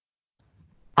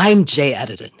I'm Jay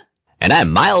Edidin. And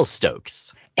I'm Miles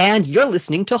Stokes. And you're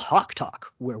listening to Hawk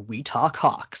Talk, where we talk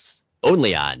Hawks.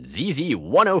 Only on ZZ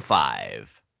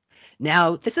 105.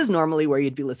 Now, this is normally where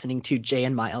you'd be listening to Jay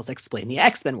and Miles explain the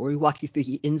X-Men, where we walk you through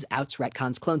the ins, outs,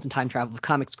 retcons, clones, and time travel of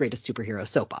comics' greatest superhero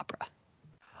soap opera.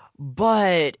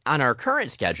 But on our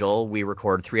current schedule, we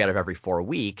record 3 out of every 4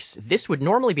 weeks. This would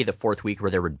normally be the 4th week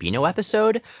where there would be no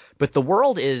episode, but the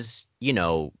world is,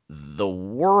 the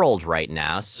world right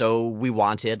now, so we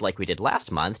wanted, like we did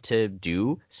last month, to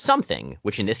do something,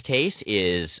 which in this case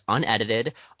is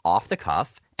unedited, off the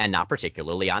cuff, and not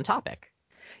particularly on topic.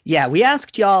 Yeah, we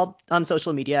asked y'all on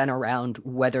social media and around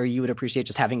whether you would appreciate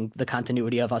just having the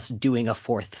continuity of us doing a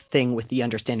 4th thing with the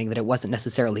understanding that it wasn't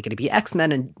necessarily going to be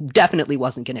X-Men and definitely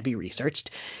wasn't going to be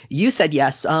researched. You said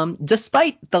yes.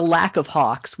 Despite the lack of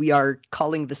Hawks, we are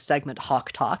calling this segment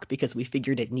Hawk Talk because we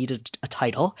figured it needed a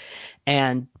title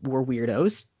and we're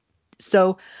weirdos.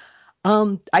 So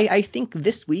I think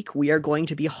this week we are going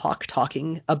to be Hawk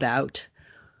talking about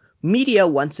media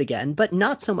once again, but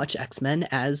not so much X-Men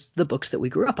as the books that we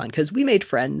grew up on, because we made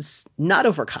friends not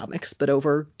over comics, but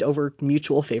over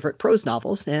mutual favorite prose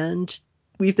novels, and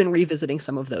we've been revisiting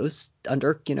some of those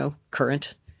under,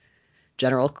 current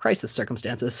general crisis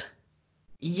circumstances.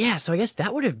 Yeah, so I guess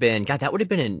that would have been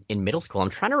in middle school. I'm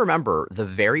trying to remember the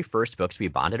very first books we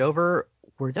bonded over.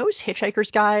 Were those Hitchhiker's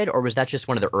Guide, or was that just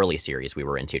one of the early series we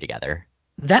were into together?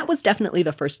 That was definitely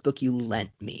the first book you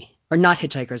lent me. Or not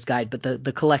Hitchhiker's Guide, but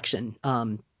the collection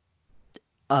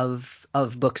of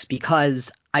books, because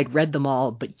I'd read them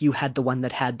all, but you had the one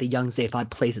that had the Young Zaphod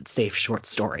Plays It Safe short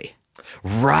story.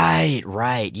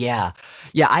 Right, yeah.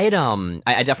 Yeah, I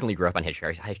definitely grew up on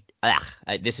Hitchhiker's.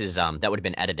 This is that would have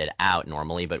been edited out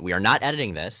normally, but we are not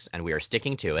editing this, and we are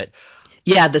sticking to it.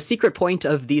 Yeah, the secret point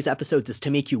of these episodes is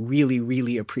to make you really,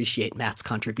 really appreciate Matt's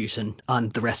contribution on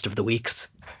the rest of the weeks.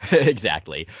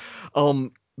 Exactly.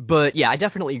 But yeah, I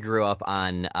definitely grew up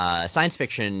on science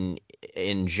fiction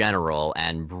in general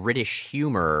and British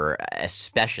humor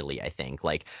especially, I think.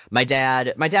 Like my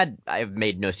dad, I've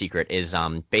made no secret, is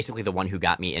basically the one who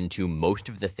got me into most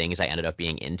of the things I ended up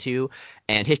being into.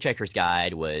 And Hitchhiker's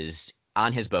Guide was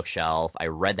on his bookshelf. I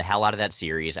read the hell out of that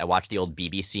series. I watched the old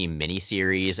BBC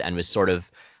miniseries and was sort of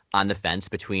on the fence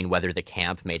between whether the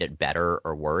camp made it better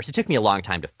or worse. It took me a long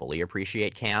time to fully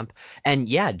appreciate camp. And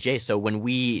yeah, Jay, so when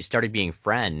we started being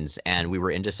friends and we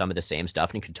were into some of the same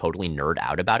stuff and could totally nerd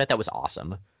out about it, that was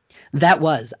awesome. That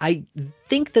was. I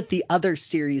think that the other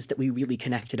series that we really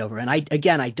connected over, and I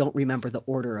don't remember the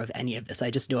order of any of this. I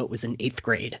just know it was in 8th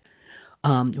grade.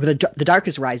 The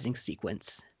Darkest Rising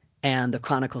sequence and the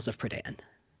Chronicles of Predan.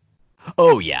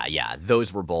 Oh, yeah.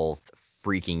 Those were both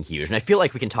freaking huge. And I feel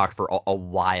like we can talk for a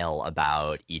while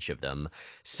about each of them.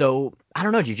 So I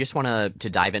don't know. Do you just want to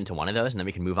dive into one of those and then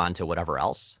we can move on to whatever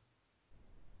else?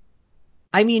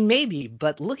 I mean, maybe,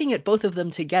 but looking at both of them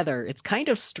together, it's kind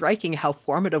of striking how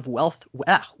formative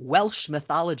Welsh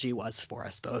mythology was for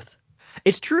us both.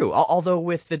 It's true, although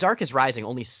with The Darkest Rising,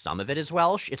 only some of it is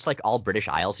Welsh. It's like all British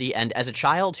Islesy, and as a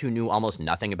child who knew almost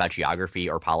nothing about geography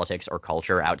or politics or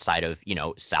culture outside of,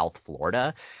 South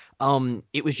Florida,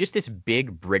 it was just this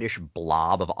big British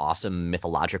blob of awesome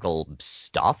mythological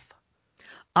stuff.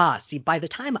 See, by the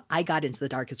time I got into the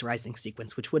Darkest Rising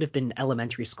sequence, which would have been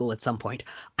elementary school at some point,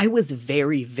 I was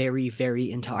very, very,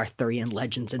 very into Arthurian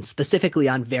legends and specifically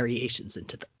on variations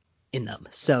in them.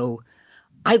 So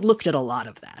I looked at a lot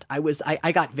of that.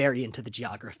 I got very into the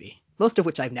geography, most of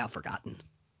which I've now forgotten.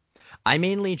 I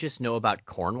mainly just know about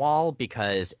Cornwall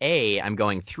because A, I'm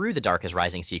going through the Darkest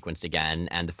Rising sequence again,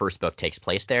 and the first book takes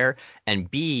place there, and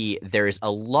B, there's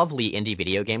a lovely indie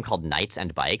video game called Knights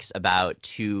and Bikes about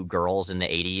 2 girls in the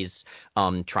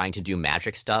 80s trying to do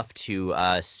magic stuff to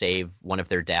save one of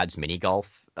their dad's mini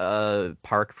golf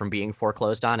park from being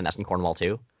foreclosed on, and that's in Cornwall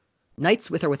too. Knights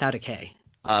with or without a K?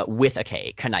 With a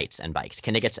K, Knights and Bikes,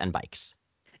 Kniggets and Bikes.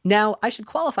 Now, I should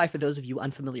qualify for those of you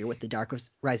unfamiliar with the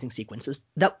Darkest Rising sequences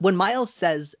that when Miles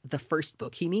says the first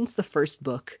book, he means the first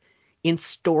book in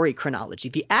story chronology.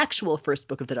 The actual first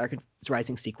book of the Darkest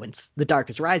Rising sequence, The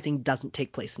Darkest Rising, doesn't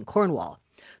take place in Cornwall,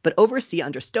 but Oversea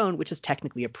Under Stone, which is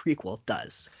technically a prequel,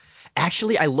 does.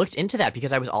 Actually, I looked into that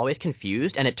because I was always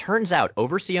confused, and it turns out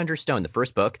Oversea Under Stone, the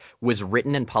first book, was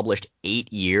written and published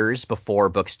 8 years before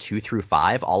books 2 through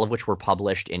 5, all of which were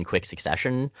published in quick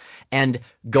succession. And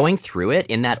going through it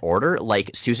in that order,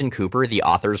 like Susan Cooper, the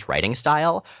author's writing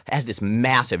style, has this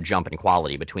massive jump in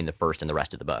quality between the first and the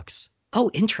rest of the books. Oh,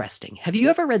 interesting. Have you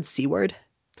ever read Seaward?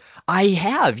 I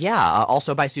have, yeah.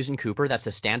 Also by Susan Cooper. That's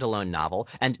a standalone novel.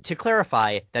 And to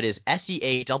clarify, that is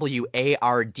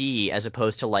Seaward as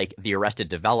opposed to like the Arrested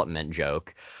Development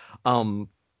joke.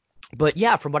 But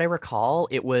yeah, from what I recall,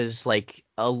 it was like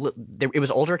it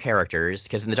was older characters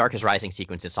because in the Darkest Rising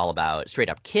sequence, it's all about straight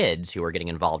up kids who are getting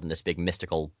involved in this big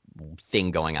mystical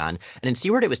thing going on. And in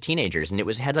Seaward, it was teenagers, and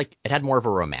it had more of a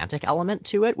romantic element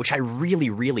to it, which I really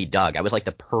really dug. I was like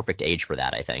the perfect age for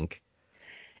that, I think.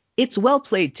 It's well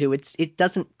played too. It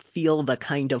doesn't feel the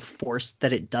kind of force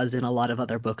that it does in a lot of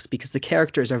other books because the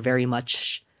characters are very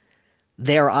much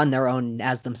there on their own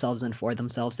as themselves and for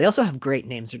themselves. They also have great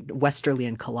names, Westerly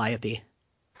and Calliope.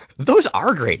 Those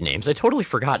are great names. I totally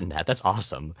forgotten that. That's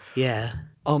awesome. Yeah.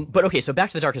 But okay, so back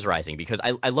to The Dark is Rising because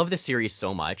I love this series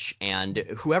so much, and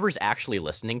whoever's actually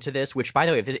listening to this, which by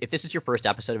the way, if this is your first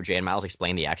episode of Jay and Miles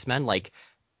Explain the X-Men, like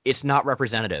it's not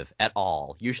representative at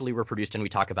all. Usually we're produced and we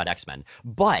talk about X-Men.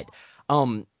 But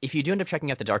if you do end up checking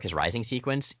out the Dark is Rising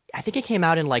sequence, I think it came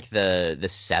out in like the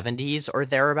 70s or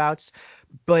thereabouts.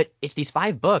 But it's these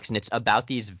 5 books, and it's about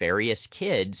these various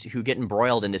kids who get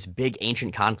embroiled in this big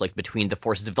ancient conflict between the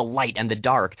forces of the light and the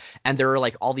dark. And there are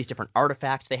like all these different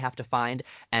artifacts they have to find,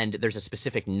 and there's a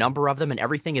specific number of them, and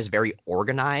everything is very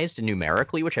organized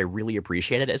numerically, which I really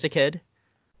appreciated as a kid.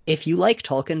 If you like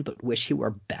Tolkien but wish he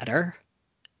were better,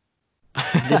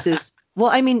 this is well,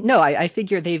 I mean, no, I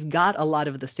figure they've got a lot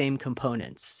of the same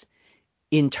components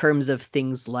in terms of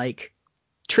things like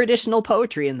traditional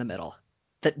poetry in the middle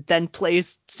that then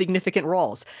plays significant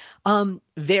roles.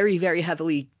 Very, very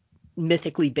heavily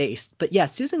mythically based. But yeah,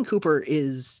 Susan Cooper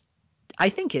I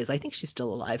think she's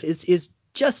still alive, is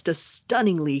just a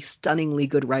stunningly, stunningly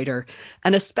good writer,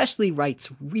 and especially writes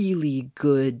really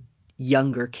good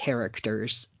younger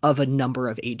characters of a number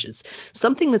of ages.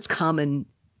 Something that's common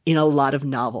in a lot of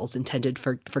novels intended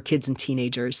for kids and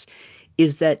teenagers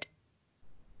is that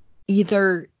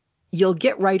either you'll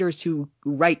get writers who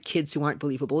write kids who aren't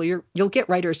believable, or you'll get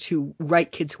writers who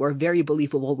write kids who are very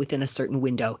believable within a certain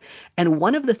window. And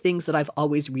one of the things that I've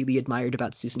always really admired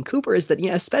about Susan Cooper is that, you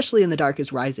know, especially in The Dark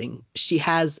is Rising, she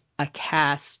has a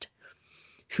cast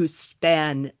who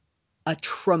span a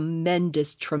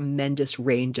tremendous, tremendous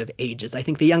range of ages. I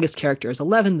think the youngest character is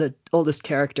 11. The oldest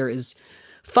character is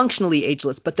functionally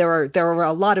ageless, but there are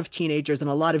a lot of teenagers and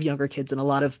a lot of younger kids and a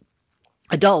lot of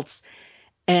adults.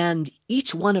 And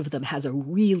each one of them has a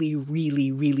really,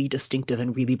 really, really distinctive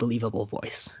and really believable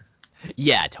voice.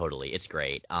 Yeah, totally. It's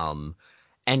great.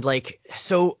 And like,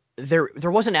 so there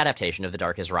was an adaptation of The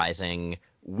Dark is Rising.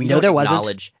 We No, don't there wasn't.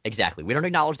 acknowledge exactly. We don't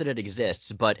acknowledge that it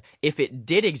exists, but if it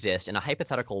did exist in a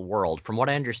hypothetical world, from what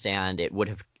I understand, it would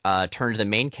have turned the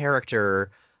main character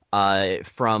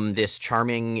from this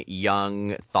charming,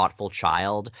 young, thoughtful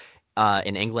child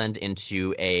in England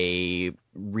into a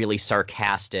really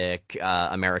sarcastic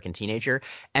American teenager,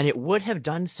 and it would have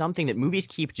done something that movies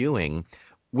keep doing,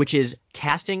 which is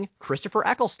casting Christopher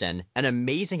Eccleston, an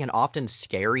amazing and often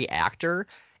scary actor,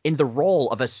 in the role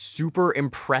of a super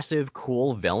impressive,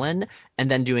 cool villain, and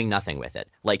then doing nothing with it.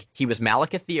 Like, he was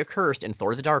Malekith the Accursed in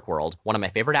Thor the Dark World, one of my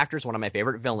favorite actors, one of my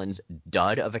favorite villains,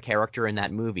 dud of a character in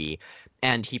that movie,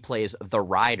 and he plays the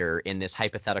Rider in this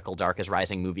hypothetical Dark is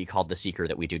Rising movie called The Seeker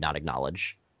that we do not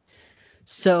acknowledge.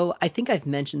 So I think I've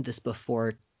mentioned this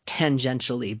before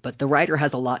tangentially, but the writer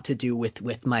has a lot to do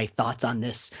with my thoughts on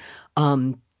this.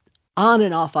 On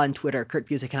and off on Twitter, Kurt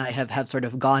Busiek and I have sort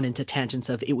of gone into tangents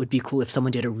of it would be cool if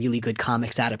someone did a really good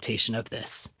comics adaptation of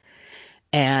this.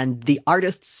 And the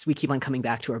artists we keep on coming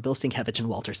back to are Bill Sienkiewicz and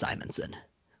Walter Simonson.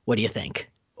 What do you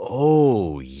think?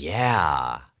 Oh,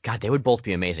 yeah. God, they would both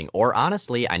be amazing. Or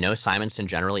honestly, I know Simonson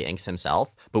generally inks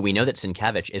himself, but we know that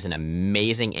Sienkiewicz is an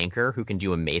amazing inker who can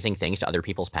do amazing things to other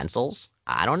people's pencils.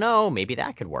 I don't know. Maybe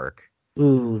that could work.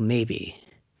 Ooh, maybe.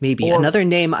 Maybe. Or Another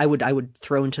name I would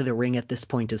throw into the ring at this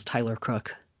point is Tyler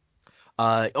Crook.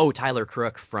 Tyler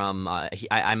Crook from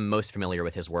I'm most familiar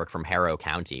with his work from Harrow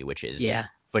County, which is Yeah.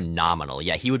 phenomenal.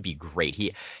 Yeah, he would be great.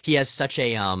 He has such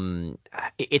a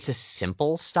it's a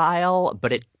simple style,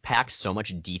 but it packs so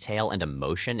much detail and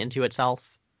emotion into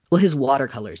itself. Well, his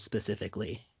watercolors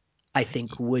specifically, I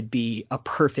think, would be a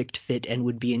perfect fit and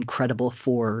would be incredible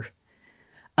for,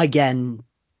 again,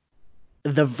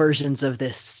 the versions of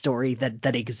this story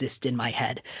that exist in my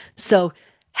head. So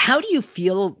how do you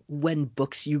feel when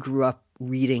books you grew up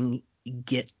reading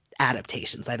get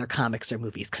adaptations, either comics or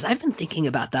movies? Because I've been thinking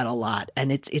about that a lot,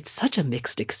 and it's such a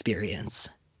mixed experience.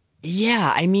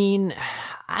 Yeah, I mean,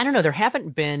 I don't know. There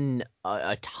haven't been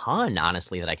a ton,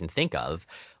 honestly, that I can think of.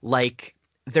 Like,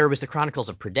 there was the Chronicles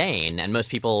of Prydain, and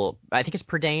most people, I think it's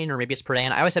Prydain, or maybe it's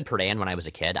Prydain. I always said Prydain when I was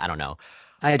a kid. I don't know.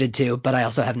 I did too, but I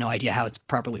also have no idea how it's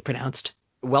properly pronounced.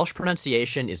 Welsh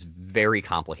pronunciation is very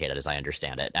complicated, as I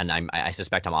understand it, and I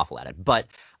suspect I'm awful at it. But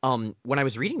when I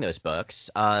was reading those books,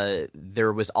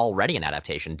 there was already an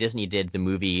adaptation. Disney did the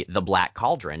movie The Black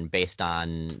Cauldron based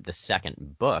on the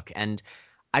second book, and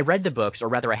I read the books, or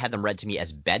rather, I had them read to me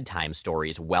as bedtime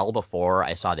stories well before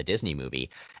I saw the Disney movie.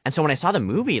 And so when I saw the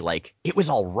movie, like, it was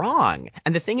all wrong.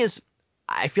 And the thing is,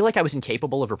 I feel like I was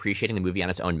incapable of appreciating the movie on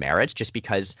its own merits just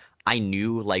because I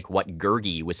knew like what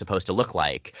Gurgi was supposed to look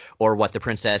like, or what the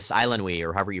Princess Eilenwy,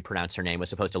 or however you pronounce her name, was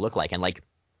supposed to look like. And like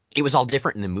it was all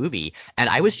different in the movie, and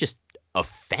I was just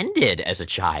offended as a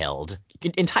child,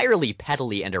 entirely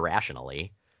pettily and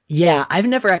irrationally. Yeah, I've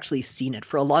never actually seen it.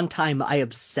 For a long time, I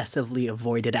obsessively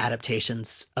avoided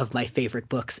adaptations of my favorite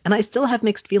books, and I still have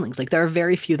mixed feelings. Like there are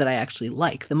very few that I actually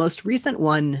like. The most recent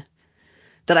one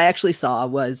that I actually saw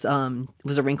was A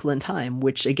Wrinkle in Time,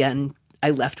 which again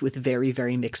I left with very,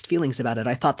 very mixed feelings about it.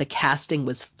 I thought the casting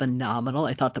was phenomenal.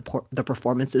 I thought the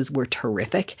performances were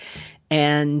terrific,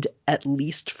 and at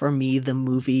least for me, the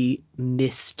movie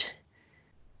missed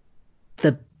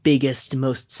the biggest,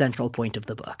 most central point of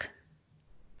the book.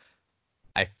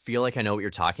 I feel like I know what you're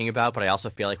talking about, but I also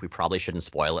feel like we probably shouldn't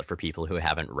spoil it for people who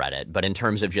haven't read it. But in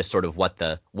terms of just sort of what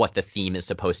the theme is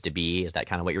supposed to be, is that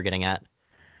kind of what you're getting at?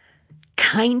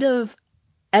 Kind of.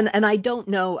 And I don't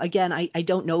know, again, I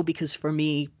don't know because for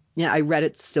me, I read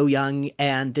it so young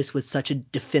and this was such a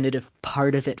definitive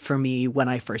part of it for me when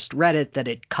I first read it that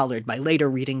it colored my later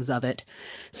readings of it.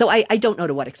 So I don't know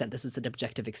to what extent this is an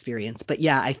objective experience, but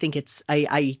yeah, I think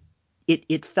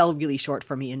it fell really short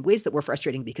for me in ways that were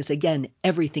frustrating because again,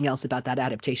 everything else about that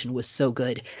adaptation was so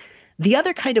good. The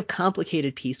other kind of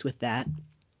complicated piece with that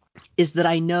is that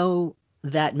I know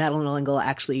that Madeline L'Engle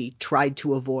actually tried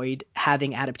to avoid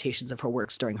having adaptations of her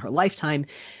works during her lifetime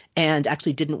and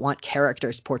actually didn't want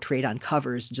characters portrayed on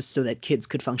covers just so that kids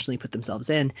could functionally put themselves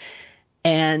in.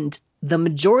 And the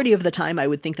majority of the time, I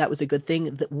would think that was a good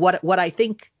thing. What I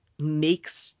think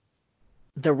makes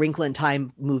the Wrinkle in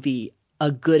Time movie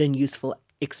a good and useful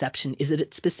exception is that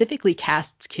it specifically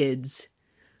casts kids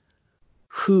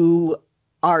who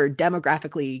are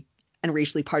demographically and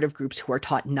racially part of groups who are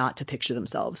taught not to picture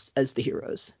themselves as the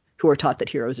heroes, who are taught that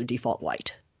heroes are default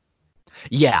white.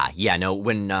 Yeah, no.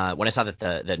 When I saw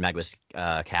that Meg was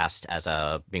cast as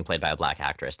being played by a black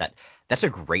actress, that's a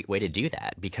great way to do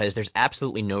that because there's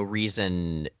absolutely no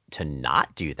reason to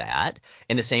not do that.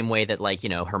 In the same way that like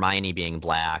Hermione being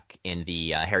black in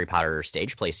the Harry Potter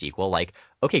stage play sequel, like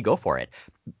okay, go for it.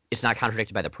 It's not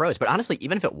contradicted by the prose, but honestly,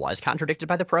 even if it was contradicted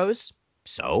by the prose,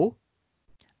 so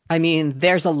I mean,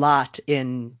 there's a lot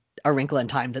in A Wrinkle in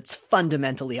Time that's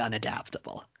fundamentally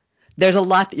unadaptable. There's a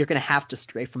lot that you're going to have to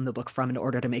stray from the book from in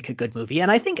order to make a good movie. And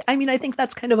I think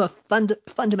that's kind of a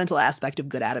fundamental aspect of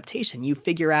good adaptation. You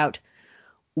figure out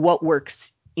what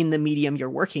works in the medium you're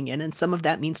working in, and some of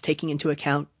that means taking into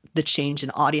account the change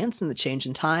in audience and the change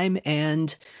in time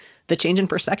and the change in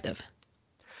perspective.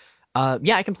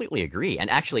 Yeah, I completely agree. And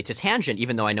actually, to tangent,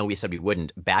 even though I know we said we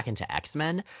wouldn't, back into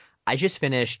X-Men, I just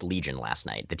finished Legion last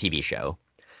night, the TV show.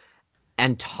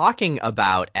 And talking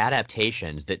about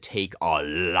adaptations that take a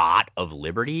lot of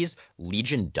liberties,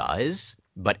 Legion does,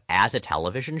 but as a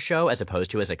television show, as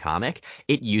opposed to as a comic,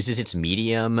 it uses its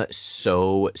medium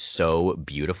so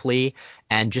beautifully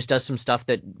and just does some stuff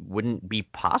that wouldn't be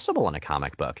possible in a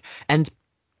comic book. And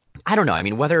I don't know. I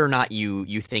mean, whether or not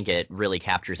you think it really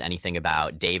captures anything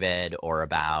about David or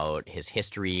about his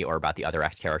history or about the other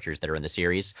X characters that are in the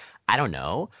series, I don't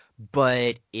know.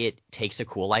 But it takes a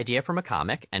cool idea from a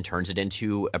comic and turns it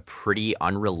into a pretty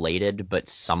unrelated but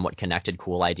somewhat connected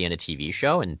cool idea in a TV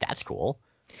show, and that's cool.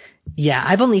 Yeah,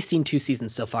 I've only seen 2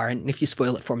 seasons so far, and if you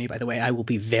spoil it for me, by the way, I will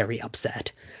be very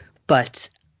upset. But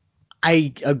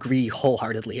I agree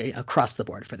wholeheartedly across the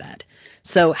board for that.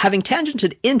 So having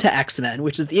tangented into X-Men,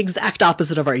 which is the exact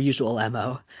opposite of our usual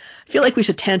MO, I feel like we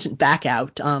should tangent back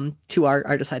out to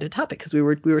our decided topic because we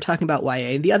were talking about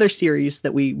YA, the other series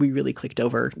that we really clicked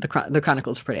over, the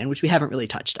Chronicles of Prydain, which we haven't really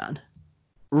touched on.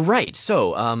 Right.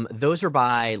 So, those are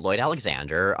by Lloyd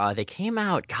Alexander. They came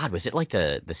out, God, was it like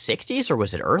the 60s or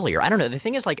was it earlier? I don't know. The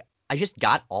thing is, like, I just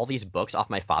got all these books off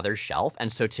my father's shelf,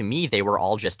 and so to me, they were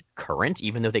all just current,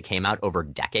 even though they came out over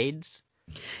decades.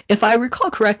 If I recall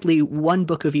correctly, one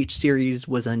book of each series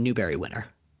was a Newbery winner.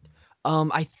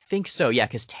 I think so, yeah,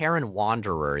 because Terran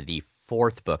Wanderer, the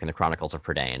fourth book in the Chronicles of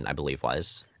Prydain, I believe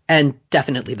was. And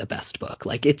definitely the best book.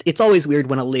 Like it's always weird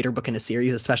when a later book in a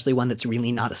series, especially one that's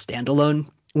really not a standalone,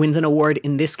 wins an award.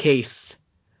 In this case,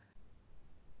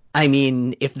 I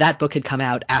mean, if that book had come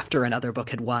out after another book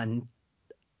had won,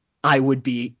 I would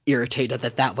be irritated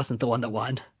that that wasn't the one that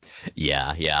won.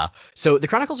 Yeah, yeah. So the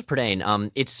Chronicles of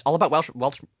Prydain, it's all about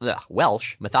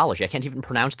Welsh mythology. I can't even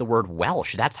pronounce the word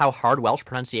Welsh. That's how hard Welsh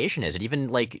pronunciation is. It even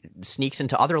like sneaks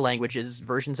into other languages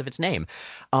versions of its name.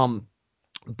 Um,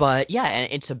 but yeah,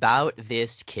 and it's about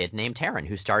this kid named Taryn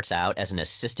who starts out as an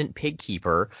assistant pig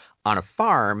keeper on a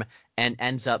farm and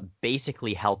ends up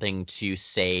basically helping to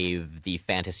save the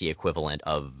fantasy equivalent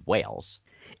of Wales.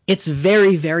 It's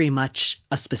very, very much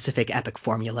a specific epic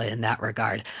formula in that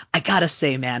regard. I gotta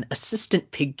say, man,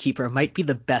 assistant pig keeper might be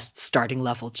the best starting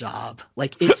level job.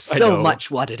 Like, it's I so know. much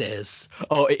what it is,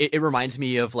 Oh, it reminds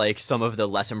me of like some of the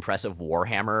less impressive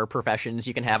Warhammer professions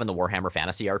you can have in the Warhammer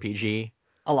Fantasy RPG.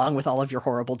 along with all of your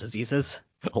horrible diseases.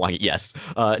 Along, yes,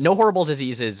 no horrible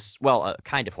diseases. Well,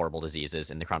 kind of horrible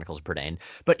diseases in the Chronicles of Prydain,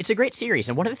 but it's a great series.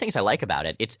 And one of the things I like about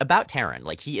it, it's about Terran.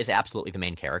 Like he is absolutely the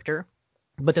main character,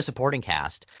 but the supporting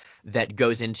cast that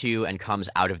goes into and comes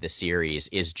out of the series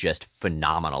is just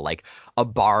phenomenal. Like a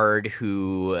bard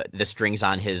who the strings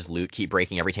on his lute keep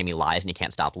breaking every time he lies and he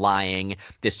can't stop lying.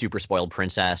 This super spoiled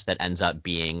princess that ends up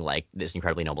being like this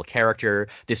incredibly noble character.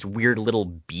 This weird little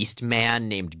beast man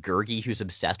named Gurgi who's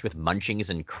obsessed with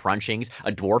munchings and crunchings.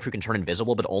 A dwarf who can turn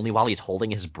invisible but only while he's holding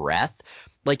his breath.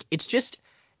 Like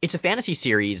it's a fantasy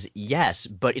series, yes,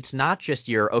 but it's not just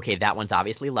your, okay, that one's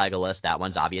obviously Legolas, that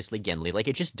one's obviously Gimli. Like,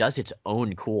 it just does its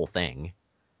own cool thing.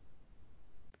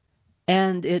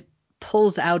 And it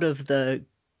pulls out of the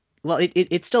well,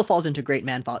 it still falls into great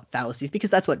man fallacies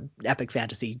because that's what epic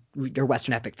fantasy or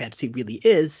Western epic fantasy really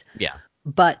is. Yeah.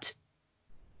 But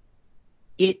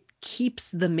it keeps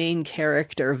the main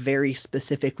character very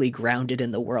specifically grounded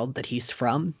in the world that he's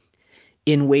from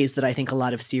in ways that I think a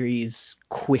lot of series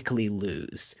quickly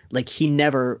lose. Like he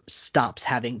never stops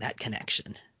having that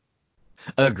connection.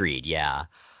 Agreed, yeah.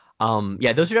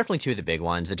 Yeah, those are definitely two of the big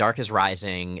ones. The Dark is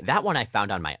Rising, that one I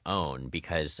found on my own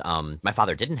because my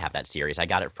father didn't have that series. I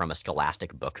got it from a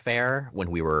Scholastic book fair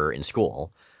when we were in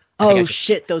school. I think I Oh took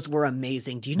shit, those were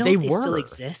amazing. Do you know They if they still were.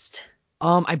 exist?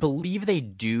 I believe they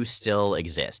do still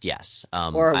exist, yes.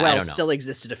 Or I well, don't know. still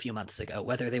existed a few months ago.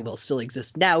 Whether they will still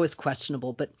exist now is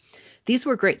questionable, but these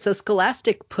were great. So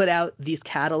Scholastic put out these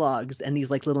catalogs and these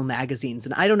like little magazines,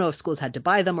 and I don't know if schools had to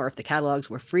buy them or if the catalogs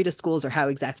were free to schools or how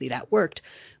exactly that worked,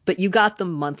 but you got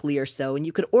them monthly or so and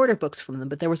you could order books from them.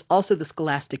 But there was also the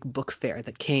Scholastic book fair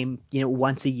that came,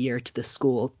 once a year to the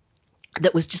school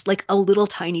that was just like a little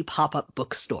tiny pop-up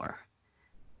bookstore.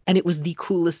 And it was the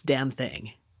coolest damn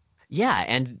thing. Yeah,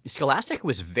 and Scholastic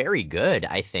was very good,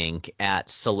 I think, at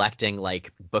selecting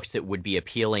like books that would be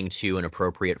appealing to and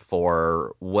appropriate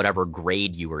for whatever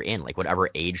grade you were in, like whatever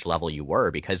age level you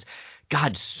were, because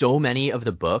God, so many of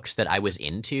the books that I was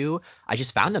into, I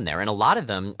just found them there. And a lot of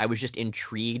them, I was just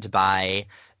intrigued by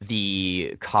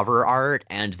the cover art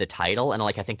and the title. And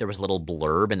like, I think there was a little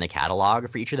blurb in the catalog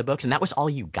for each of the books, and that was all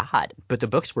you got. But the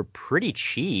books were pretty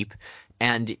cheap.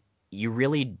 And you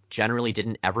really generally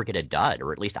didn't ever get a dud,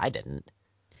 or at least I didn't.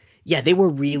 Yeah, they were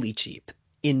really cheap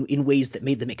in ways that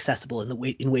made them accessible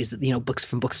in ways that books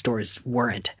from bookstores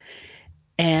weren't.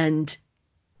 And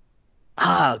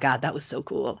oh god, that was so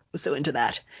cool. I was so into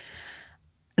that.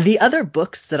 The other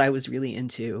books that I was really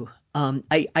into,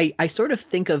 I sort of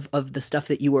think of the stuff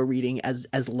that you were reading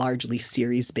as largely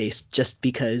series based, just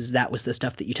because that was the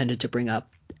stuff that you tended to bring up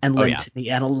and Oh lend yeah. to me.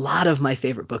 And a lot of my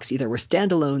favorite books either were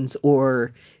standalones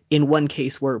or, in one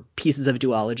case, were pieces of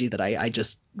duology that I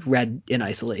just read in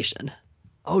isolation.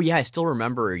 Oh yeah, I still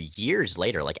remember years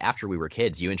later, like after we were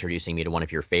kids, you introducing me to one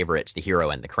of your favorites, The Hero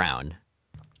and the Crown.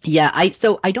 Yeah, I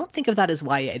don't think of that as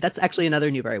YA. That's actually another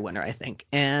Newbery winner, I think.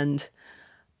 And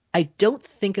I don't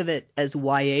think of it as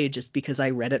YA just because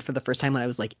I read it for the first time when I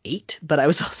was like 8, but I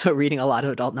was also reading a lot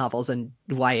of adult novels and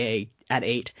YA at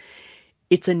 8.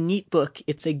 It's a neat book.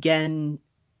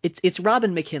 It's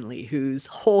Robin McKinley, whose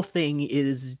whole thing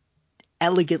is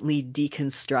elegantly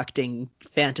deconstructing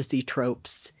fantasy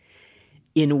tropes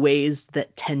in ways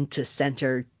that tend to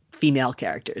center female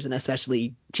characters and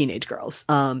especially teenage girls.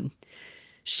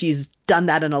 She's done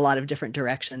that in a lot of different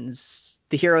directions.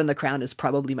 The Hero and the Crown is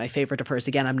probably my favorite of hers.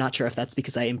 Again, I'm not sure if that's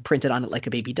because I imprinted on it like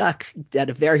a baby duck at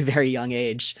a very, very young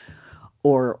age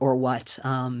or what.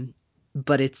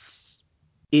 But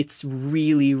it's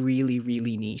really, really,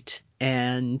 really neat.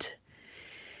 And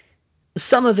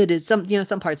some of it is some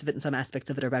parts of it and some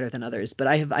aspects of it are better than others. But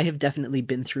I have definitely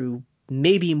been through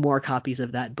maybe more copies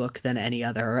of that book than any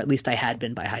other, or at least I had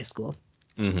been by high school.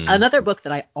 Hmm. Another book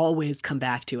that I always come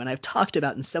back to and I've talked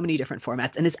about in so many different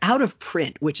formats and is out of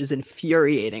print, which is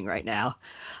infuriating right now,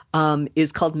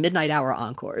 is called Midnight Hour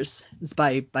Encores. It's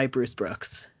by Bruce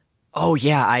Brooks. Oh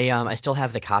yeah, I still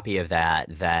have the copy of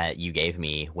that you gave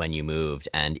me when you moved,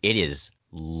 and it is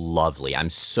lovely. I'm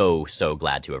so, so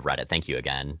glad to have read it. Thank you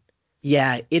again.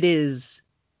 Yeah, it is.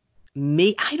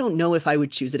 I don't know if I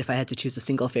would choose it if I had to choose a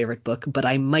single favorite book, but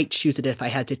I might choose it if I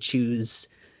had to choose,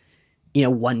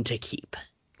 one to keep.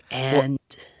 Well, And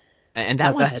and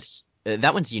oh, go ahead.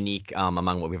 that one's unique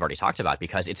among what we've already talked about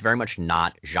because it's very much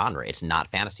not genre. It's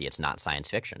not fantasy. It's not science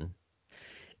fiction.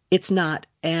 It's not,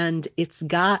 and it's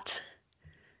got.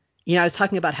 I was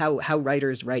talking about how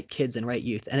writers write kids and write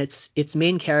youth, and its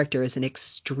main character is an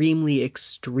extremely,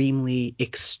 extremely,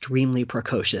 extremely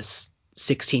precocious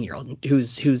 16-year-old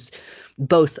who's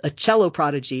both a cello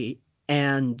prodigy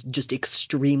and just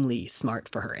extremely smart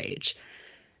for her age,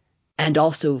 and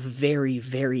also very,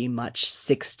 very much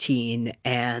 16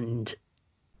 and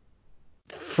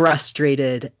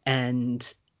frustrated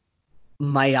and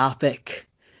myopic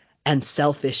and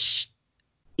selfish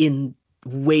in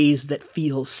ways that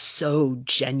feel so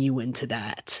genuine to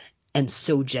that and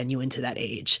so genuine to that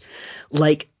age.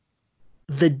 Like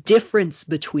the difference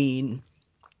between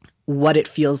what it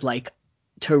feels like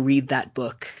to read that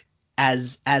book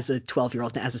as a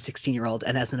 12-year-old and as a 16-year-old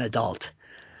and as an adult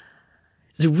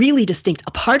is really distinct.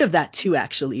 A part of that too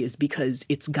actually is because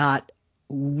it's got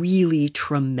really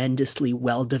tremendously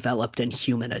well developed and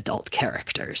human adult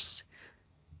characters.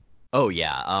 Oh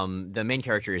yeah. The main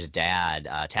character's dad,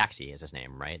 Taxi is his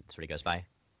name, right? That's what he goes by.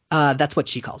 That's what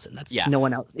she calls him. That's Yeah. no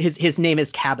one else. His name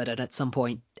is Cabot, and at some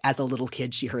point, as a little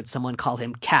kid, she heard someone call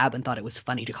him Cab and thought it was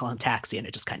funny to call him Taxi, and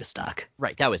it just kind of stuck.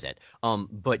 Right, that was it.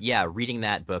 But yeah, reading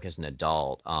that book as an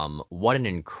adult, what an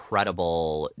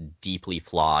incredible, deeply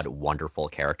flawed, wonderful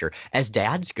character. As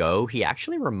dads go, he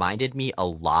actually reminded me a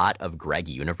lot of Greg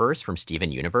Universe from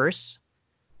Steven Universe.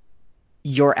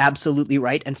 You're absolutely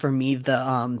right, and for me,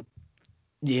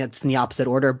 yeah, it's in the opposite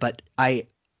order, but I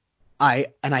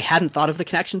hadn't thought of the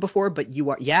connection before, but you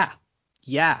are,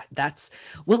 yeah, that's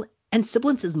well, and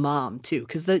Siblince's mom too,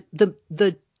 because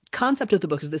the concept of the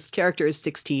book is this character is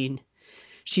 16.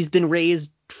 She's been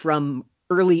raised from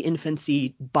early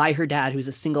infancy by her dad, who's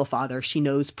a single father. She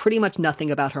knows pretty much nothing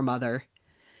about her mother.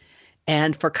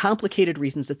 And for complicated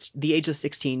reasons, at the age of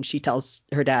 16, she tells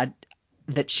her dad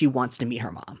that she wants to meet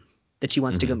her mom, that she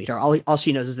wants to go Hmm. meet her. All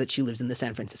she knows is that she lives in the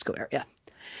San Francisco area.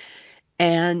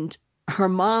 And her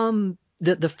mom,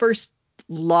 the first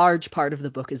large part of the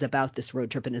book is about this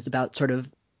road trip and is about sort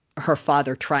of her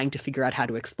father trying to figure out how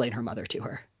to explain her mother to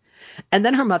her. And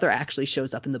then her mother actually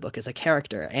shows up in the book as a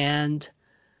character. And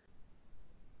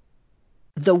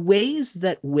the ways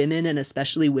that women, and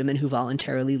especially women who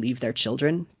voluntarily leave their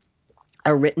children,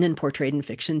 are written and portrayed in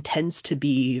fiction tends to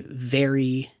be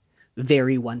very,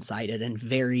 very one-sided and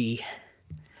very.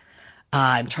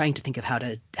 I'm trying to think of how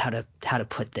to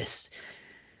put this.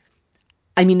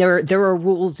 I mean, there are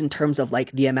rules in terms of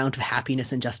like the amount of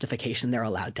happiness and justification they're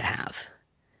allowed to have,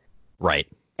 Right.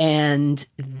 and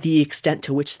the extent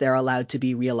to which they're allowed to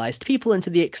be realized people, and to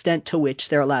the extent to which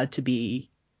they're allowed to be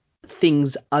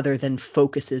things other than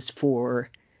focuses for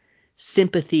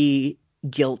sympathy,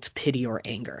 guilt, pity, or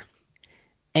anger.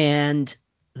 And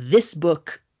this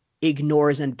book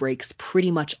ignores and breaks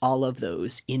pretty much all of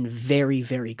those in very,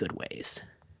 very good ways.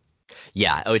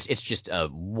 Yeah. Oh, it's just a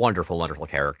wonderful, wonderful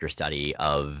character study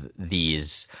of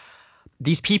these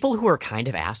people who are kind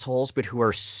of assholes, but who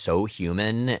are so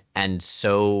human and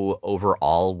so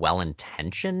overall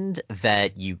well-intentioned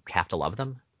that you have to love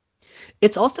them.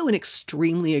 It's also an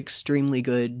extremely, extremely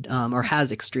good, or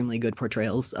has extremely good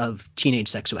portrayals of teenage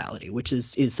sexuality, which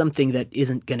is something that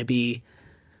isn't going to be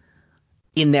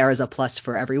in there as a plus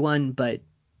for everyone, but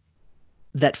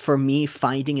that for me,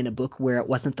 finding in a book where it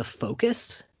wasn't the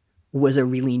focus was a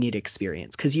really neat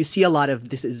experience. Because you see a lot of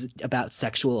this is about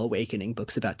sexual awakening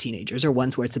books about teenagers, or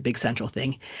ones where it's a big central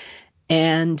thing.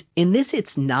 And in this,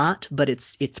 it's not, but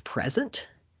it's present.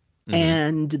 Hmm.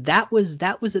 And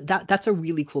that's a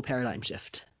really cool paradigm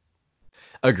shift.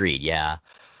 Agreed. Yeah.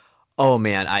 Oh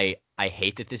man, I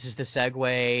hate that this is the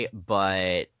segue,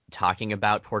 but talking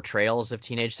about portrayals of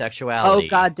teenage Oh, sexuality,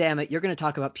 God damn it. You're going to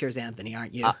talk about Piers Anthony,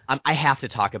 aren't you? I have to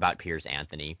talk about Piers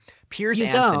Anthony. Piers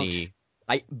You don't. Anthony,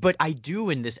 but I do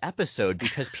in this episode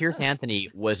because Piers Anthony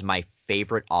was my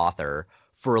favorite author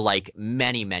for like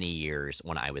many, many years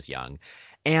when I was young.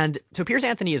 And so Piers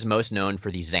Anthony is most known for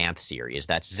the Xanth series.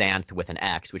 That's Xanth with an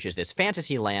X, which is this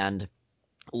fantasy land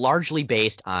largely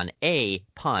based on A,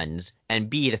 puns, and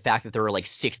B, the fact that there are like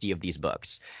 60 of these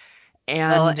books.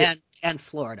 Well, And and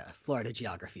Florida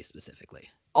geography specifically.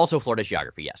 also Florida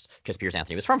geography, yes, because Piers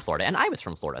Anthony was from Florida and I was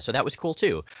from Florida, so that was cool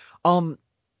too. Um,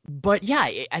 but yeah,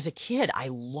 as a kid, I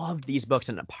loved these books,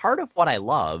 and part of what I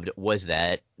loved was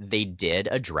that they did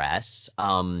address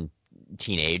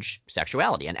teenage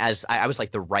sexuality. And as I was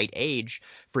like the right age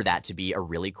for that to be a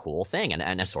really cool thing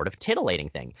and a sort of titillating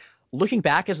thing. Looking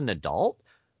back as an adult,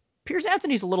 Piers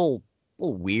Anthony's a little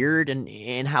weird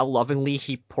in how lovingly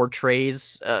he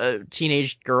portrays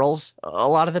teenage girls a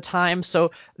lot of the time.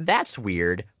 So that's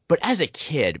weird. But as a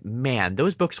kid, man,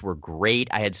 those books were great.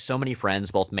 I had so many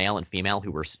friends, both male and female,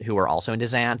 who were also into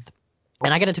Xanth.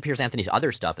 And I got into Piers Anthony's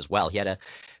other stuff as well. He had a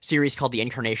series called The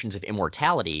Incarnations of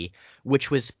Immortality,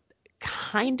 which was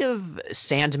kind of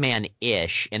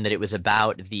Sandman-ish in that it was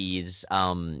about these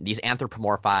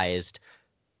anthropomorphized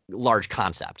large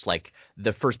concepts. Like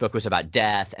the first book was about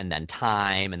death and then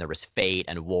time, and there was fate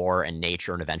and war and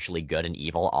nature and eventually good and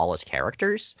evil all as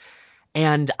characters.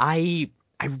 And I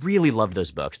really loved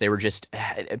those books. They were just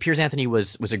Piers Anthony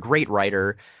was a great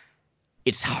writer.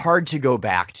 It's hard to go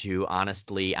back to,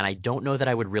 honestly, and I don't know that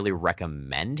I would really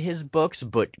recommend his books,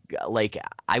 but like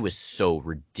I was so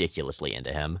ridiculously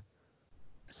into him.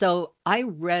 So I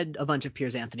read a bunch of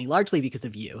Piers Anthony largely because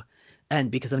of you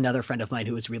and because of another friend of mine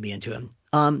who was really into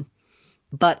him.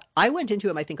 But I went into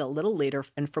him, I think, a little later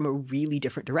and from a really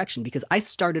different direction because I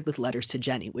started with Letters to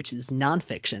Jenny, which is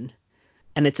nonfiction.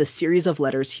 And it's a series of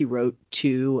letters he wrote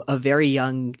to a very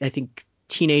young, I think,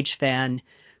 teenage fan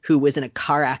who was in a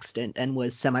car accident and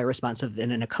was semi-responsive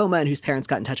and in a coma, and whose parents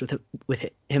got in touch with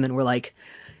him and were like,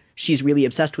 she's really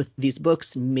obsessed with these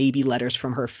books. Maybe letters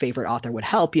from her favorite author would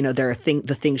help. You know, the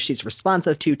things she's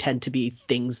responsive to tend to be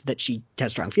things that she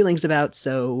has strong feelings about.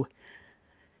 So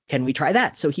can we try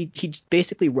that? So he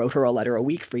basically wrote her a letter a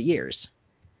week for years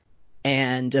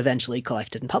and eventually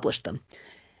collected and published them.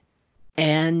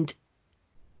 And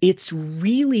it's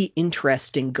really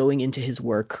interesting going into his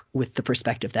work with the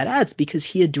perspective that adds, because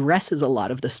he addresses a lot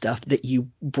of the stuff that you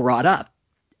brought up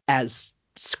as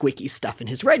squicky stuff in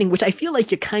his writing, which I feel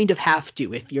like you kind of have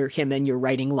to if you're him and you're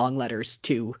writing long letters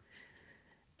to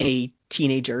a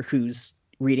teenager who's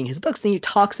reading his books. And he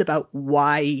talks about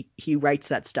why he writes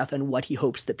that stuff and what he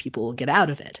hopes that people will get out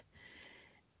of it.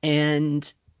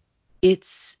 And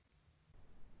it's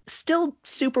still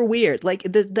super weird. Like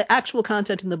the actual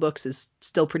content in the books is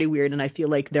still pretty weird, and I feel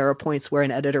like there are points where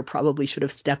an editor probably should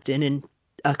have stepped in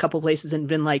a couple places and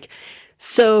been like,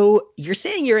 so you're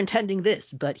saying you're intending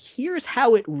this, but here's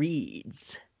how it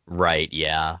reads. Right,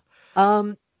 yeah.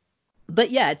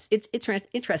 But yeah, it's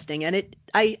interesting, and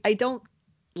I don't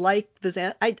like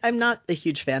I'm not a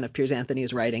huge fan of Piers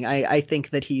Anthony's writing. I think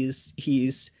that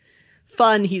he's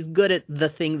fun, he's good at the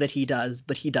thing that he does,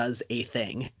 but he does a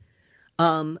thing.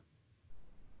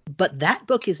 But that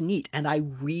book is neat, and I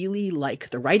really like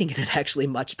the writing in it actually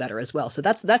much better as well. So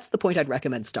that's the point I'd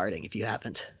recommend starting if you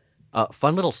haven't.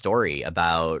 Fun little story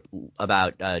about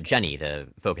Jenny, the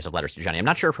focus of Letters to Jenny. I'm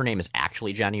not sure if her name is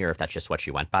actually Jenny or if that's just what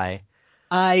she went by.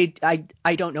 I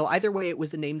don't know. Either way, it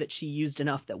was a name that she used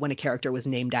enough that when a character was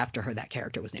named after her, that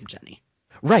character was named Jenny.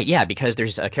 Right, yeah, because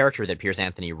there's a character that Piers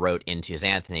Anthony wrote into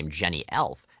Xanth named Jenny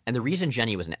Elf. And the reason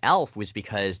Jenny was an elf was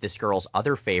because this girl's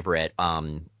other favorite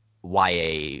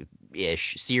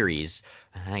YA-ish series,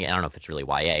 I don't know if it's really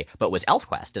YA, but was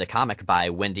ElfQuest, the comic by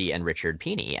Wendy and Richard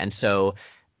Pini. And so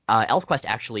ElfQuest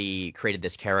actually created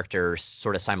this character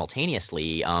sort of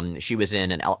simultaneously. She was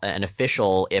in an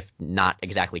official, if not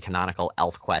exactly canonical,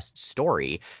 ElfQuest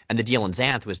story. And the deal in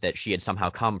Xanth was that she had somehow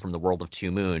come from the world of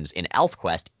Two Moons in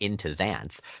ElfQuest into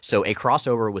Xanth. So a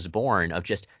crossover was born of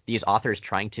just these authors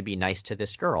trying to be nice to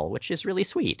this girl, which is really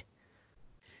sweet.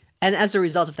 And as a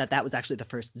result of that was actually the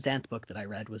first Xanth book that I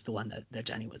read, was the one that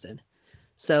Jenny was in.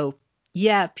 So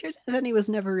yeah, Piers Anthony was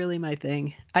never really my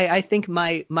thing. I think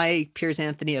my Piers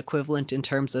Anthony equivalent in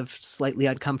terms of slightly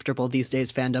uncomfortable these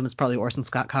days fandom is probably Orson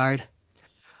Scott Card.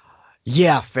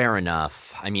 Yeah, fair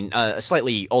enough. I mean, a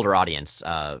slightly older audience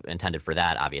intended for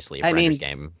that, obviously, for Ender's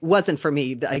Game. Wasn't for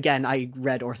me. Again, I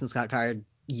read Orson Scott Card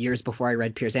years before I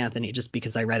read Piers Anthony, just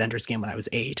because I read Ender's Game when I was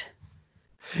 8.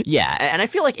 Yeah, and I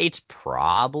feel like 8's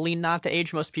probably not the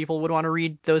age most people would want to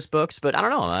read those books, but I don't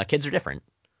know. Kids are different.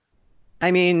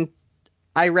 I mean,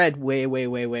 I read way, way,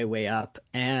 way, way, way up.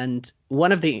 And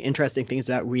one of the interesting things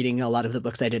about reading a lot of the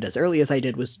books I did as early as I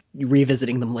did was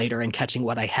revisiting them later and catching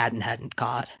what I hadn't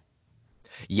caught.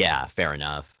 Yeah, fair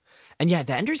enough. And yeah,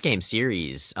 the Ender's Game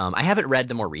series, I haven't read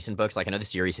the more recent books. Like, I know the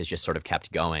series has just sort of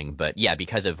kept going. But yeah,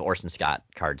 because of Orson Scott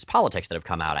Card's politics that have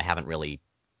come out, I haven't really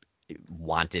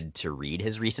wanted to read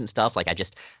his recent stuff. Like, I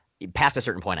just, past a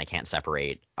certain point, I can't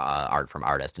separate art from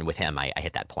artist. And with him, I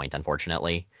hit that point,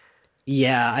 unfortunately.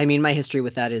 Yeah, I mean, my history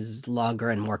with that is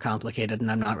longer and more complicated,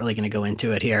 and I'm not really going to go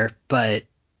into it here. But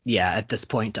yeah, at this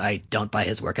point, I don't buy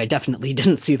his work. I definitely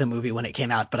didn't see the movie when it came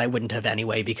out, but I wouldn't have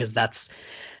anyway, because that's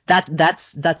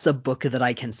a book that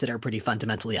I consider pretty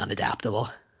fundamentally unadaptable.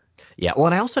 Yeah, well,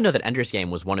 and I also know that Ender's Game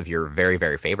was one of your very,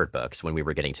 very favorite books when we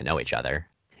were getting to know each other.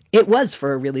 It was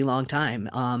for a really long time.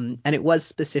 And it was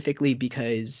specifically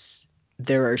because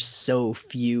there are so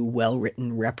few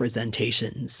well-written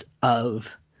representations of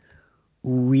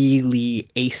really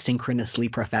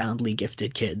asynchronously profoundly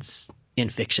gifted kids in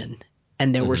fiction.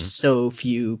 And there were Hmm. so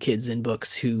few kids in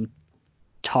books who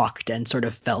talked and sort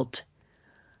of felt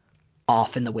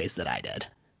off in the ways that I did.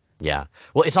 Yeah.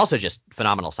 Well, it's also just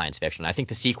phenomenal science fiction. I think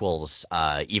the sequels,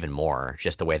 even more,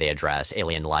 just the way they address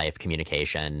alien life,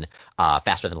 communication,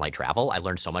 faster than light travel. I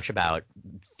learned so much about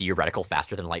theoretical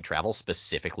faster than light travel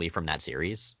specifically from that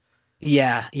series.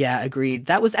 Yeah, yeah, agreed.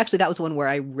 That was one where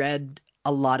I read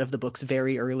a lot of the books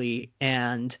very early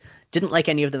and didn't like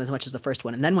any of them as much as the first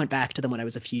one, and then went back to them when I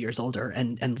was a few years older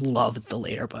and loved the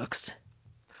later books.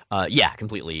 Yeah,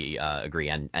 completely agree,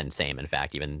 and same, in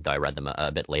fact, even though I read them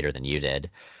a bit later than you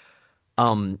did.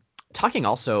 Um, Talking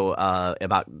also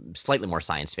about slightly more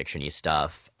science fiction-y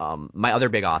stuff, my other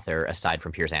big author, aside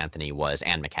from Piers Anthony, was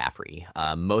Anne McCaffrey,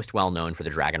 most well known for the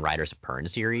Dragon Riders of Pern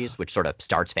series, which sort of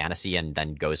starts fantasy and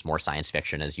then goes more science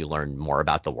fiction as you learn more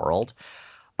about the world.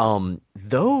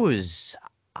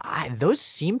 Those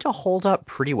seem to hold up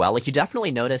pretty well. Like you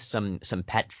definitely notice some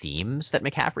pet themes that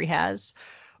McCaffrey has,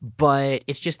 but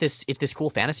it's this cool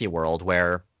fantasy world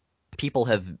where people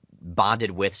have bonded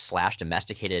with slash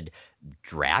domesticated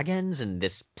dragons, and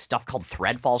this stuff called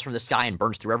thread falls from the sky and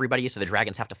burns through everybody, so the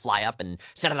dragons have to fly up and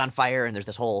set it on fire, and there's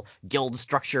this whole guild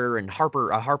structure and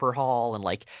Harper Hall, and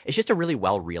like it's just a really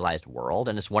well realized world,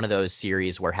 and it's one of those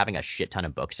series where having a shit ton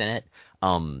of books in it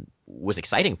was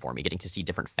exciting for me, getting to see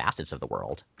different facets of the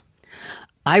world.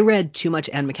 I read too much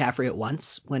Anne McCaffrey at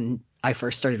once when I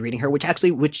first started reading her,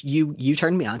 which you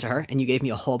turned me on to her and you gave me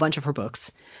a whole bunch of her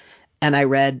books, and I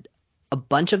read a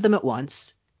bunch of them at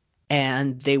once,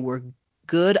 and they were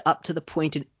good up to the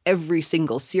point in every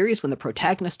single series when the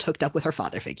protagonist hooked up with her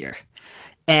father figure.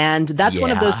 And that's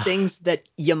one of those Yeah. things that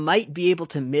you might be able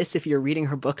to miss if you're reading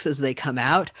her books as they come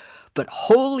out, but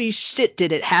holy shit,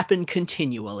 did it happen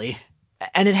continually.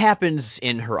 And it happens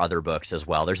in her other books as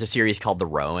well. There's a series called The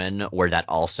Rowan where that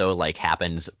also like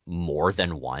happens more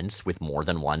than once with more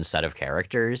than one set of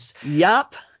characters.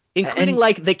 Yup. Including And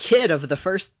like the kid of the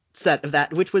first set of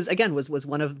that, which was again was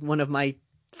one of my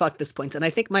fuck this points. And I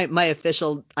think my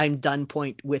official I'm done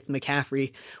point with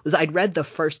McCaffrey was I'd read the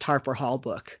first Harper Hall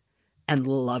book and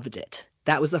loved it.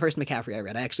 That was the first McCaffrey I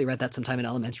read. I actually read that sometime in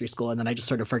elementary school, and then I just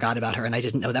sort of forgot about her, and I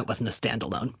didn't know that wasn't a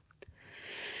standalone.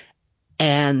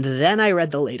 And then I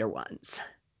read the later ones,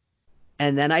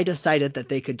 and then I decided that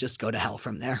they could just go to hell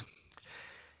from there.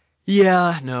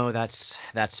 yeah, no, that's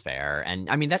fair. And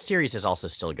I mean that series is also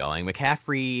still going.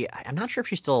 McCaffrey, I'm not sure if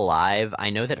she's still alive. I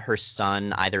know that her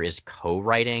son either is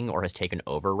co-writing or has taken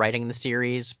over writing the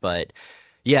series, but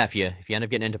yeah, if you end up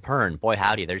getting into Pern, boy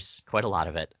howdy, there's quite a lot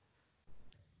of it.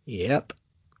 Yep.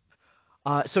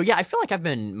 So yeah, I feel like I've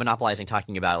been monopolizing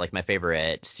talking about like my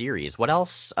favorite series. What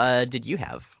else did you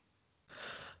have?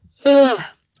 Ugh,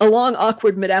 a long,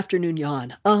 awkward mid-afternoon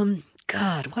yawn.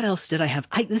 God, what else did I have?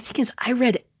 The thing is, I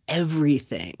read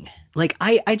everything. Like,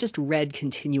 I just read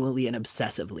continually and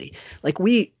obsessively. Like,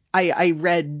 I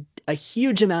read a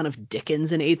huge amount of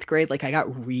Dickens in eighth grade. Like, I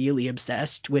got really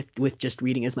obsessed with just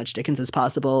reading as much Dickens as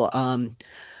possible.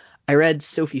 I read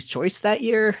Sophie's Choice that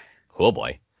year. Oh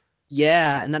boy.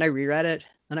 Yeah, and then I reread it,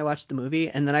 and I watched the movie,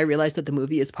 and then I realized that the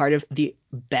movie is part of the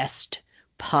best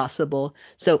possible.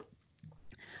 So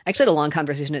I actually had a long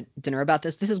conversation at dinner about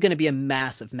this. This is going to be a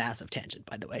massive, massive tangent,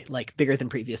 by the way, like bigger than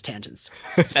previous tangents.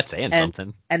 That's saying And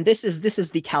something. and this is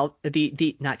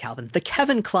the not Calvin, the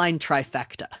Kevin Kline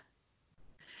trifecta.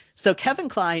 So Kevin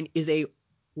Kline is a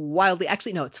wildly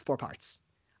actually no, it's four parts.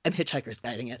 I'm Hitchhiker's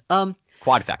guiding it.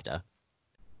 Quadfecta.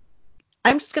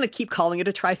 I'm just going to keep calling it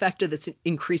a trifecta that's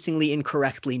increasingly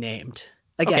incorrectly named.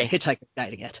 Again, Okay. Hitchhiker's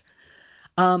guiding it.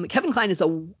 Kevin Kline is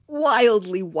a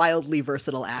wildly, wildly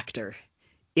versatile actor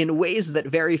in ways that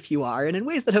very few are, and in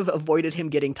ways that have avoided him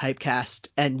getting typecast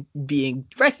and being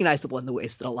recognizable in the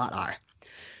ways that a lot are.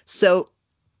 So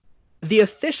the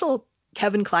official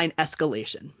Kevin Kline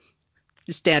escalation,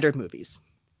 standard movies,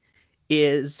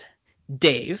 is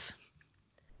Dave,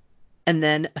 and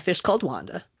then A Fish Called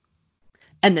Wanda,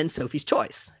 and then Sophie's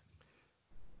Choice.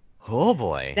 Oh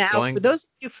boy. Now, for Going. those of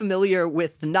you familiar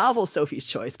with the novel Sophie's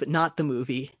Choice, but not the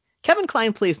movie, Kevin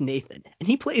Kline plays Nathan, and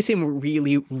he plays him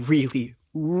really, really,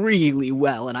 really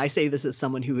well. And I say this as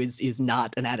someone who is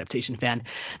not an adaptation fan.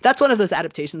 That's one of those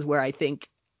adaptations where I think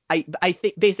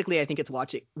basically I think it's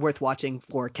worth watching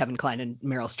for Kevin Kline and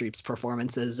Meryl Streep's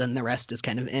performances, and the rest is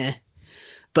kind of eh.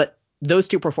 But those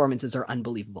two performances are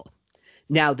unbelievable.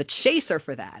 Now, the chaser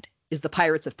for that is The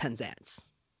Pirates of Penzance.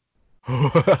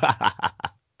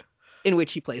 in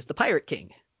which he plays the Pirate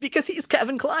King because he's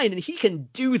Kevin Kline and he can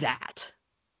do that.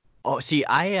 Oh, see,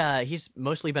 he's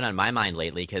mostly been on my mind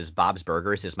lately because Bob's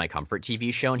Burgers is my comfort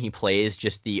TV show, and he plays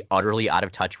just the utterly out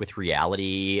of touch with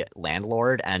reality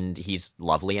landlord, and he's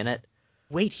lovely in it.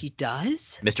 Wait, he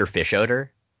does? Mr. Fishoder.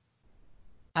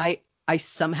 I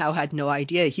somehow had no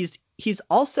idea. He's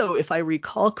also, if I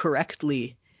recall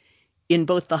correctly, in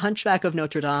both The Hunchback of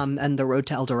Notre Dame and The Road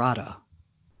to El Dorado.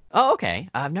 Oh, okay.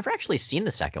 I've never actually seen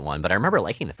the second one, but I remember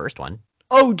liking the first one.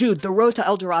 Oh, dude, The Road to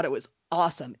El Dorado is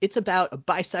awesome. It's about a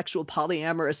bisexual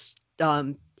polyamorous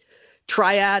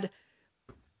triad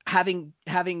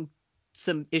having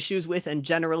some issues with and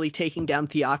generally taking down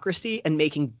theocracy and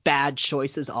making bad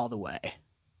choices all the way.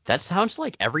 That sounds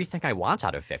like everything I want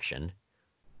out of fiction.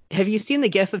 Have you seen the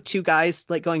gif of two guys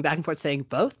like going back and forth saying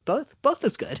both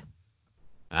is good?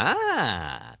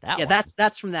 Ah, that Yeah, one.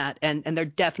 that's from that, and they're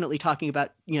definitely talking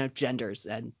about, genders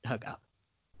and hookup.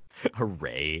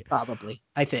 Hooray. Probably,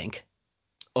 I think.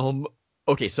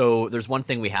 Okay, so there's one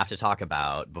thing we have to talk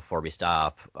about before we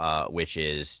stop, which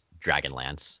is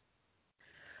Dragonlance.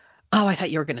 Oh, I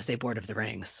thought you were going to say Lord of the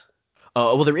Rings.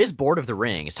 Well, there is Board of the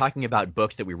Rings, talking about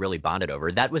books that we really bonded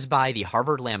over. That was by the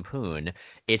Harvard Lampoon.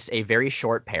 It's a very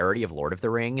short parody of Lord of the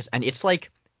Rings, and it's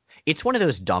one of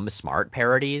those dumb smart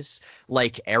parodies.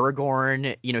 Like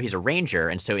Aragorn, he's a ranger,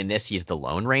 and so in this he's the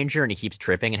Lone Ranger, and he keeps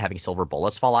tripping and having silver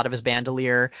bullets fall out of his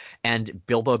bandolier. And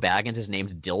Bilbo Baggins is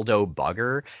named Dildo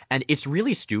Bugger, and it's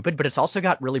really stupid, but it's also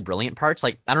got really brilliant parts.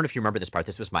 Like, I don't know if you remember this part.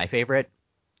 This was my favorite.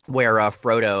 Where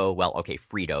Frodo,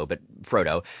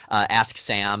 asks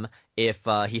Sam if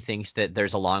he thinks that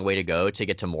there's a long way to go to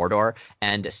get to Mordor,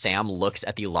 and Sam looks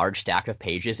at the large stack of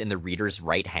pages in the reader's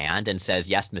right hand and says,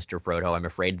 "Yes, Mr. Frodo, I'm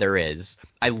afraid there is."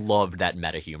 I loved that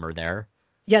meta humor there.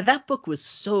 Yeah, that book was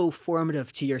so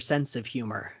formative to your sense of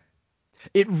humor.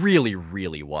 It really,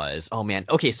 really was. Oh, man.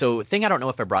 Okay, so thing I don't know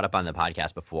if I brought up on the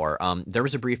podcast before, there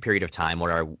was a brief period of time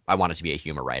where I wanted to be a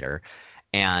humor writer.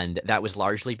 And that was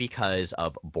largely because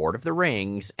of Board of the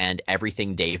Rings and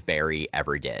everything Dave Barry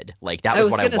ever did. Like, that was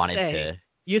what I wanted to.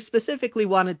 You specifically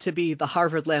wanted to be the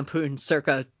Harvard Lampoon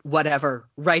circa whatever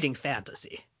writing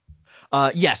fantasy.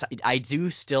 Yes, I do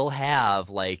still have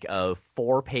like a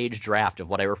 4-page draft of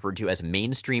what I referred to as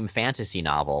mainstream fantasy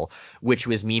novel, which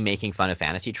was me making fun of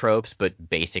fantasy tropes, but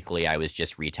basically I was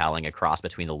just retelling a cross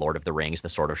between the Lord of the Rings, the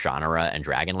Sword of Shannara, and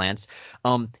Dragonlance.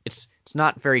 It's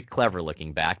not very clever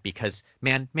looking back because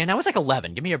man, I was like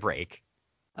 11. Give me a break.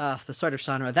 The Sword of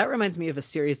Shannara. That reminds me of a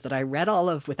series that I read all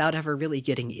of without ever really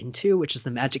getting into, which is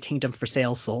the Magic Kingdom for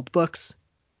Sale sold books.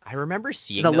 I remember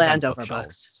seeing the those on Landover bookshelves.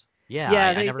 books. Yeah,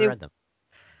 I never read them.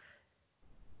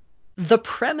 The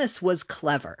premise was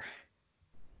clever.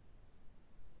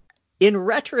 In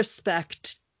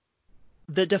retrospect,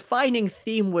 the defining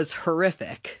theme was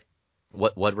horrific.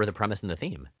 What were the premise and the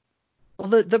theme?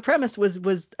 Well, the premise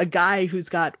was a guy who's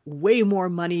got way more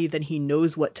money than he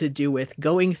knows what to do with,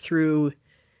 going through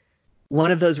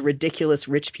one of those ridiculous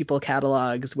rich people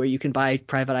catalogs where you can buy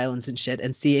private islands and shit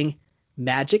and seeing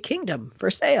Magic Kingdom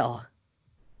for sale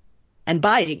and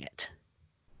buying it.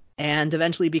 And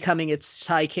eventually becoming its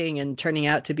Thai king and turning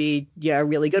out to be a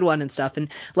really good one and stuff. And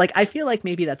like, I feel like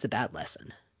maybe that's a bad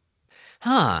lesson.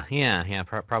 Huh? Yeah,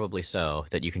 probably so.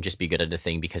 That you can just be good at a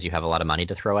thing because you have a lot of money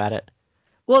to throw at it.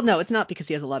 Well, no, it's not because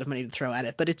he has a lot of money to throw at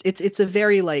it, but it's a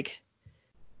very like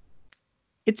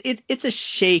it's a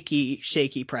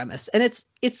shaky premise, and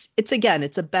it's again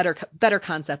it's a better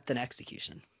concept than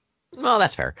execution. Well,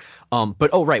 that's fair.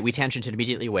 But right, we tangented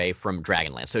immediately away from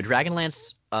Dragonlance. So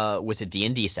Dragonlance was a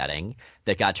D&D setting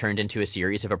that got turned into a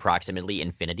series of approximately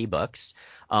infinity books,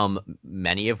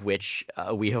 many of which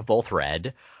we have both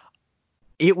read.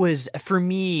 It was, for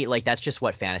me, like, that's just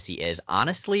what fantasy is.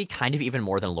 Honestly, kind of even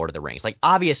more than Lord of the Rings. Like,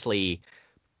 obviously,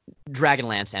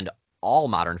 Dragonlance and all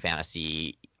modern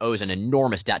fantasy owes an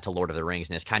enormous debt to Lord of the Rings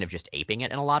and is kind of just aping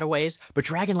it in a lot of ways. But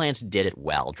Dragonlance did it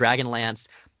well. Dragonlance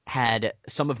had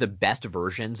some of the best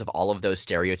versions of all of those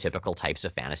stereotypical types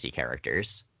of fantasy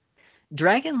characters.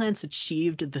 Dragonlance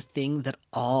achieved the thing that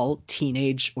all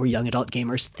teenage or young adult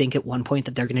gamers think at one point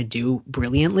that they're going to do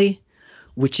brilliantly,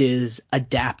 which is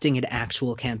adapting an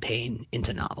actual campaign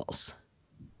into novels.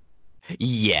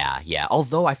 Yeah.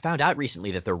 Although I found out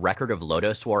recently that the Record of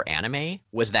Lodoss War anime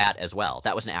was that as well.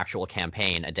 That was an actual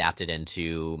campaign adapted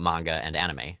into manga and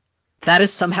anime. That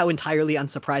is somehow entirely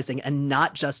unsurprising, and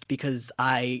not just because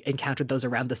I encountered those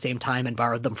around the same time and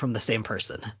borrowed them from the same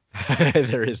person.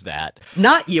 There is that.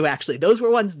 Not you, actually. Those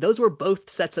were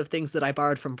both sets of things that I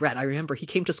borrowed from Brett. I remember he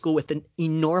came to school with an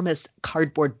enormous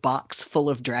cardboard box full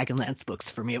of Dragonlance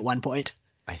books for me at one point.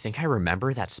 I think I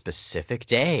remember that specific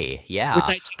day. which Yeah.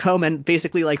 I took home and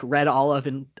basically like read all of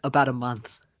in about a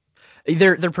month.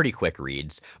 They're pretty quick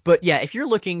reads. But yeah, if you're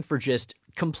looking for just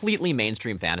completely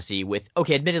mainstream fantasy with,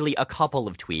 okay, admittedly a couple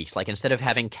of tweaks, like instead of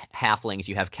having halflings,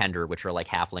 you have Kender, which are like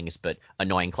halflings but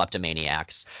annoying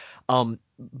kleptomaniacs.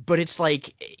 But it's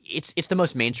like it's the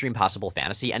most mainstream possible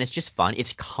fantasy, and it's just fun.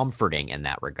 It's comforting in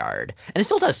that regard, and it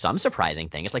still does some surprising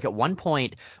things. Like at one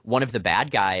point, one of the bad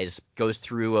guys goes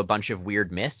through a bunch of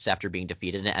weird mists after being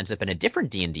defeated, and it ends up in a different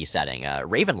D&D setting,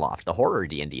 Ravenloft, the horror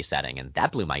D&D setting, and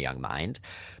that blew my young mind.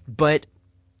 But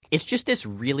it's just this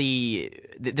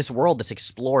world that's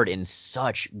explored in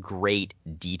such great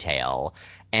detail.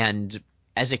 And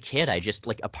as a kid, I just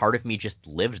like a part of me just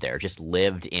lived there, just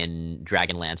lived in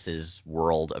Dragonlance's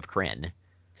world of Kryn.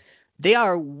 They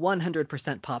are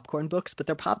 100% popcorn books, but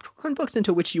they're popcorn books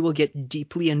into which you will get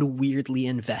deeply and weirdly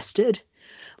invested.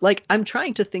 Like, I'm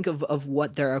trying to think of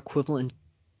what they're equivalent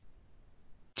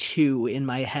to in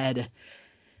my head,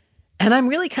 and I'm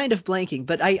really kind of blanking,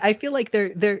 but I feel like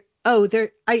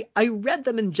I read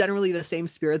them in generally the same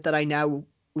spirit that I now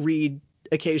read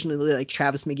occasionally like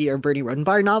Travis McGee or Bernie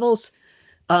Rodenbach novels,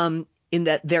 in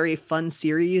that they're a fun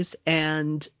series,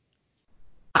 and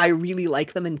I really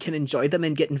like them and can enjoy them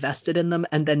and get invested in them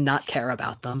and then not care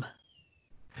about them.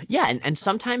 Yeah, and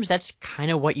sometimes that's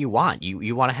kind of what you want.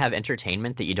 You want to have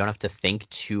entertainment that you don't have to think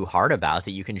too hard about,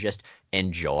 that you can just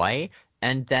enjoy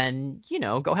and then,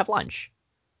 go have lunch.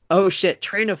 Oh shit,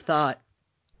 train of thought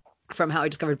from how I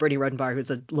discovered Bernie Rodenbach,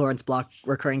 who's a Lawrence Block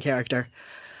recurring character,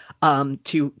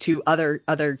 to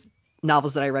other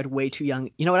novels that I read way too young.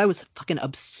 You know what I was fucking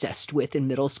obsessed with in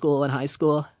middle school and high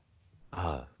school?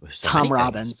 So Tom many things,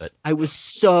 Robbins. but I was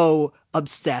so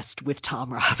obsessed with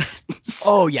Tom Robbins.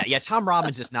 oh yeah, Tom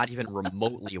Robbins is not even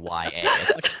remotely YA.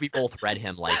 As much as we both read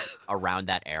him like around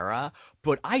that era,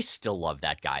 but I still love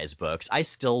that guy's books. I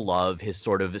still love his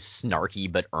sort of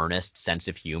snarky but earnest sense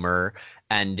of humor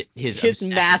and his His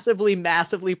obsession.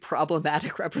 massively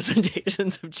problematic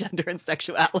representations of gender and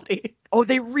sexuality. Oh,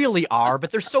 they really are, but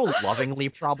they're so lovingly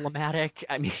problematic.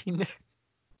 I mean,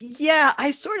 Yeah,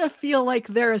 I sort of feel like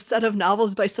they're a set of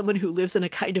novels by someone who lives in a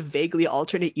kind of vaguely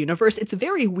alternate universe. It's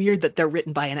very weird that they're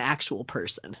written by an actual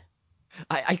person.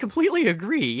 I completely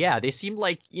agree. Yeah, they seem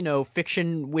like,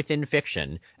 fiction within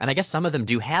fiction. And I guess some of them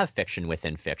do have fiction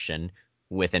within fiction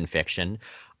within fiction.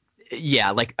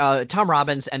 Yeah, like Tom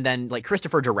Robbins, and then like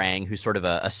Christopher Durang, who's sort of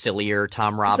a sillier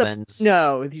Tom Robbins.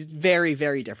 No, he's very,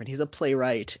 very different. He's a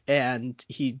playwright, and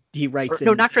he Or, writes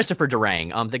no, in not Christopher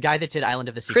Durang. The guy that did Island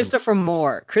of the Sea. Christopher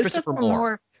Moore. Christopher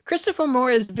Moore. Christopher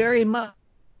Moore is very much.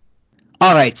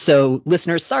 All right, so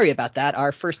listeners, sorry about that.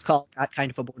 Our first call got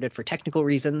kind of aborted for technical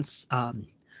reasons,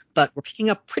 but we're picking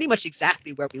up pretty much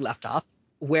exactly where we left off,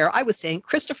 where I was saying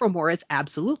Christopher Moore is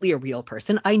absolutely a real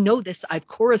person. I know this. I've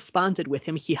corresponded with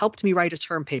him. He helped me write a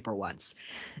term paper once.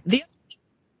 The other thing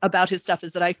about his stuff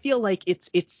is that I feel like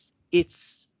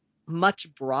it's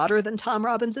much broader than Tom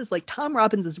Robbins is. Like Tom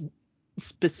Robbins is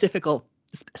specific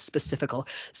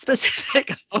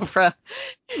opera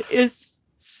is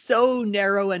so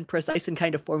narrow and precise and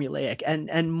kind of formulaic,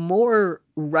 and Moore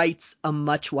writes a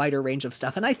much wider range of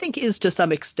stuff, and I think is to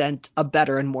some extent a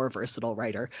better and more versatile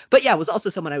writer. But yeah, was also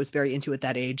someone I was very into at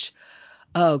that age.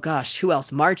 Oh gosh, who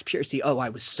else? Marge Piercy. Oh, I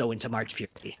was so into Marge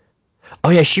Piercy. Oh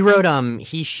yeah, she wrote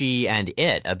He, She, and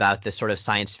It about this sort of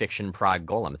science fiction Prague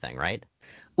Golem thing, right?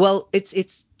 Well,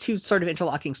 it's two sort of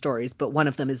interlocking stories, but one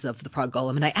of them is of the Prague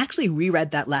Golem, and I actually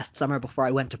reread that last summer before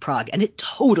I went to Prague, and it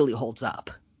totally holds up.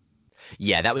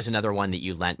 Yeah, that was another one that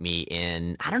you lent me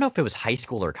in. I don't know if it was high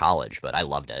school or college, but I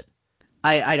loved it.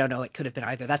 I don't know. It could have been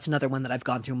either. That's another one that I've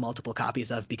gone through multiple copies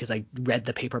of because I read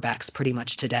the paperbacks pretty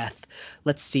much to death.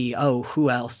 Let's see. Oh, who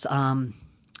else?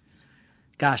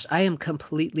 Gosh, I am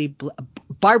completely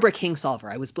Barbara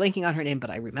Kingsolver. I was blanking on her name,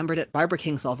 but I remembered it. Barbara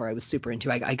Kingsolver. I was super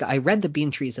into. I read The Bean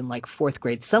Trees in like fourth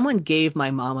grade. Someone gave my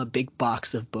mom a big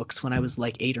box of books when I was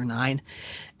like 8 or 9,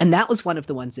 and that was one of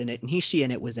the ones in it. And He, She,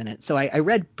 and It was in it. So I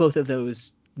read both of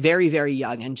those very, very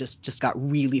young and just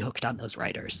got really hooked on those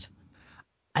writers.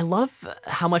 I love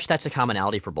how much that's a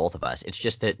commonality for both of us. It's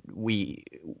just that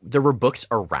there were books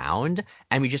around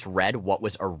and we just read what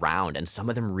was around, and some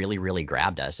of them really, really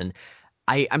grabbed us. And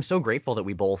I'm so grateful that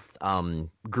we both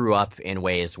grew up in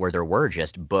ways where there were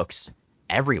just books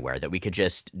everywhere that we could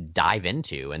just dive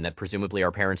into, and that presumably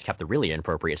our parents kept the really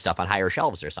inappropriate stuff on higher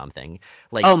shelves or something.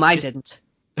 Like, Oh, mine didn't.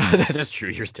 That's true,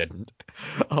 yours didn't.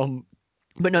 Um,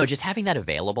 but no, just having that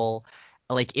available,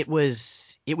 like it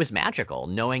was magical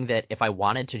knowing that if I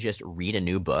wanted to just read a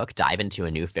new book, dive into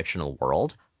a new fictional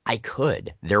world, I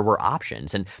could. There were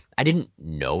options, and I didn't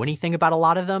know anything about a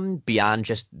lot of them beyond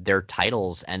just their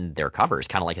titles and their covers,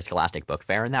 kind of like a Scholastic Book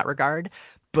Fair in that regard.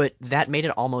 But that made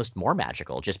it almost more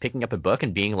magical, just picking up a book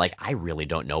and being like, I really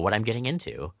don't know what I'm getting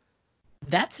into.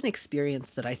 That's an experience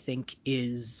that I think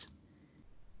is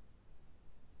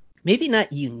maybe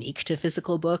not unique to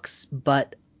physical books,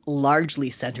 but largely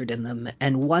centered in them,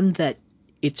 and one that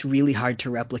it's really hard to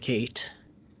replicate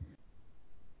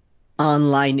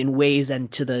online in ways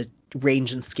and to the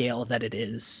range and scale that it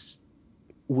is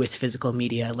with physical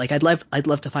media. Like I'd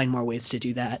love to find more ways to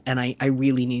do that, and I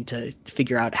really need to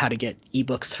figure out how to get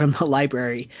ebooks from the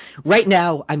library. Right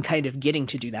now I'm kind of getting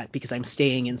to do that because I'm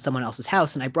staying in someone else's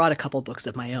house and I brought a couple books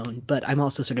of my own, but I'm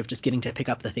also sort of just getting to pick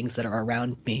up the things that are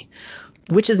around me,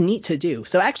 which is neat to do.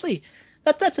 So actually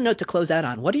that's a note to close out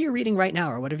on. What are you reading right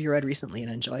now, or what have you read recently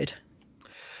and enjoyed?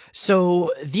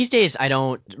 So these days, I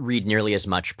don't read nearly as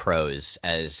much prose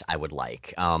as I would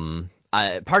like.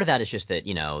 Part of that is just that,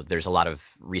 there's a lot of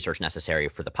research necessary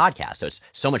for the podcast. So it's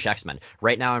so much X-Men.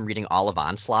 Right now, I'm reading all of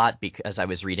Onslaught because I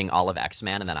was reading all of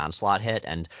X-Men and then Onslaught hit,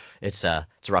 and it's a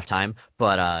rough time,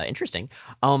 but interesting.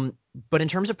 But in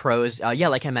terms of prose, yeah,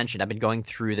 like I mentioned, I've been going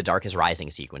through the Dark is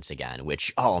Rising sequence again,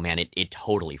 which, oh man, it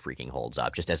totally freaking holds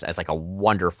up, just as like a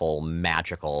wonderful,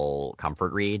 magical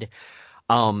comfort read.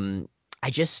 Um, I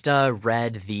just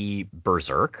read the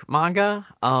Berserk manga,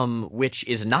 which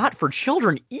is not for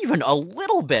children even a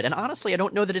little bit, and honestly, I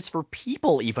don't know that it's for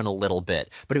people even a little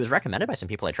bit. But it was recommended by some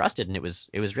people I trusted, and it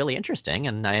was really interesting,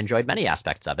 and I enjoyed many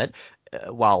aspects of it,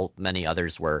 while many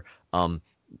others were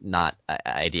not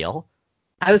ideal.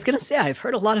 I was going to say I've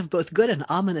heard a lot of both good and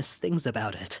ominous things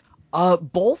about it.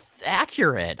 Both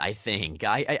accurate, I think.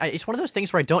 It's one of those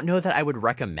things where I don't know that I would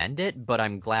recommend it, but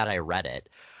I'm glad I read it.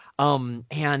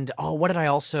 And oh, what did I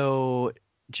also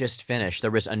just finish?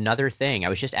 There was another thing. I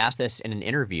was just asked this in an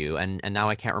interview, and now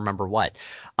I can't remember what.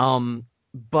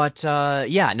 But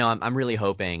yeah, no, I'm really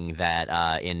hoping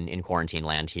that in quarantine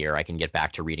land here, I can get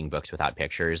back to reading books without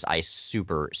pictures. I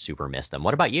super, super miss them.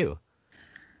 What about you?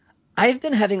 I've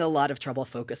been having a lot of trouble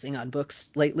focusing on books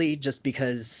lately just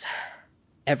because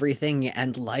everything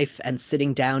and life and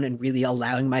sitting down and really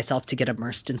allowing myself to get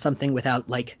immersed in something without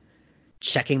like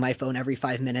checking my phone every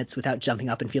 5 minutes, without jumping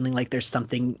up and feeling like there's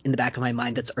something in the back of my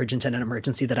mind that's urgent and an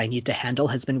emergency that I need to handle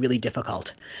has been really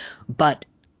difficult. But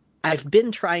I've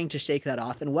been trying to shake that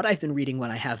off, and what I've been reading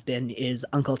when I have been is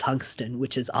Uncle Tungsten,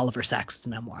 which is Oliver Sacks'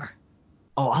 memoir.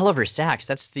 Oh, Oliver Sacks,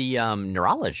 that's the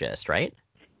neurologist, right?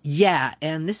 Yeah,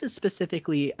 and this is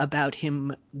specifically about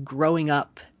him growing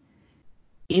up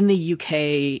in the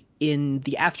UK in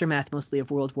the aftermath mostly of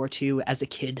World War II as a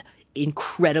kid,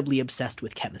 incredibly obsessed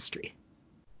with chemistry.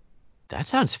 That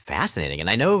sounds fascinating. And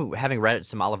I know, having read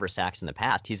some Oliver Sacks in the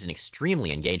past, he's an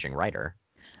extremely engaging writer.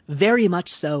 Very much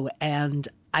so, and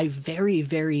I very,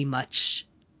 very much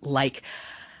like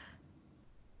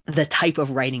the type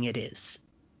of writing it is.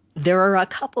 There are a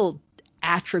couple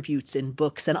attributes in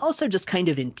books and also just kind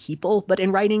of in people, but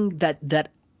in writing that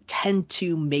tend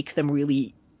to make them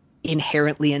really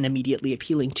inherently and immediately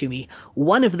appealing to me.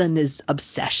 One of them is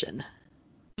obsession.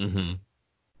 Mm-hmm.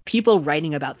 People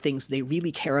writing about things they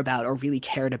really care about or really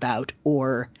cared about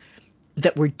or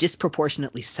that were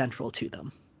disproportionately central to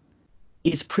them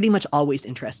is pretty much always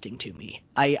interesting to me.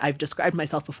 I've described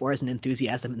myself before as an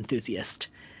enthusiasm enthusiast,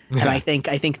 and I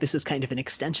think this is kind of an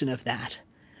extension of that.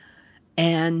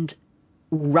 And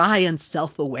wry and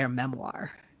self-aware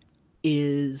memoir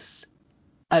is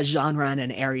a genre and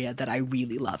an area that I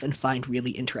really love and find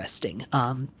really interesting.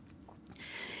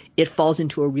 It falls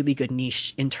into a really good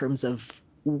niche in terms of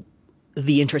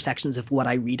the intersections of what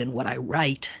I read and what I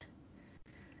write,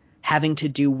 having to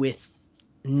do with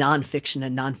nonfiction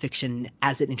and nonfiction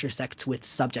as it intersects with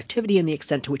subjectivity and the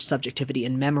extent to which subjectivity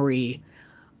and memory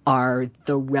are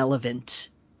the relevant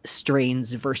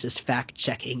strains versus fact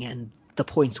checking and the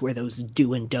points where those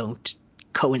do and don't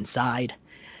coincide.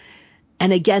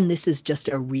 And again, this is just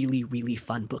a really, really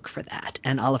fun book for that.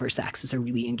 And Oliver Sacks is a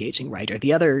really engaging writer.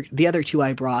 The other two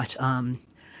I brought,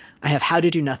 I have How to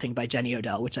Do Nothing by Jenny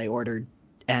Odell, which I ordered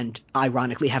and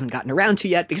ironically haven't gotten around to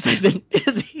yet because I've been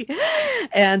busy.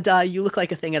 And You Look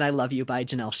Like a Thing and I Love You by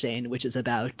Janelle Shane, which is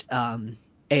about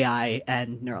AI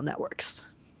and neural networks.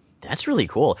 That's really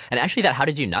cool. And actually, that How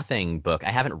to Do Nothing book,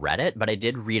 I haven't read it, but I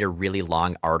did read a really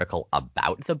long article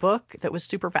about the book that was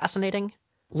super fascinating.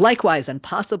 Likewise, and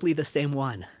possibly the same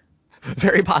one.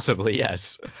 Very possibly,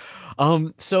 yes.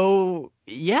 So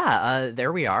yeah,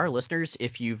 there we are, listeners.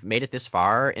 If you've made it this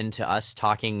far into us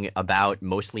talking about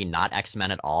mostly not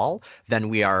X-Men at all, then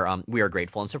we are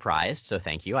grateful and surprised. So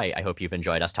thank you. I hope you've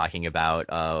enjoyed us talking about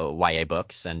YA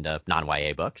books and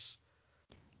non-YA books.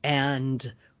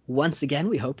 And Once again,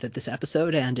 we hope that this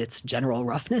episode and its general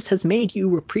roughness has made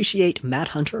you appreciate Matt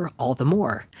Hunter all the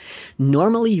more.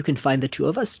 Normally, you can find the two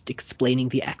of us explaining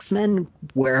the X-Men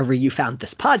wherever you found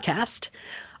this podcast.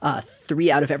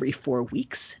 3 out of every 4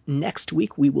 weeks. Next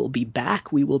week, we will be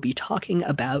back. We will be talking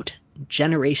about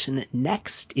Generation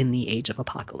Next in the Age of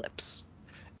Apocalypse.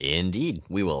 Indeed.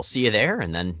 We will see you there,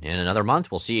 and then in another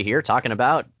month, we'll see you here talking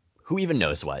about who even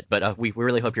knows what. But we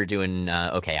really hope you're doing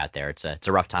okay out there. It's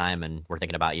a rough time, and we're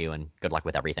thinking about you, and good luck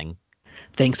with everything.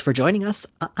 Thanks for joining us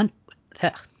on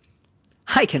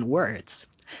Hiking Words.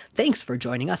 Thanks for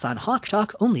joining us on Hawk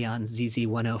Talk, only on ZZ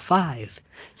 105.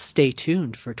 Stay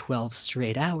tuned for 12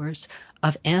 straight hours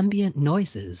of ambient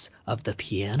noises of the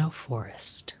piano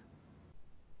forest.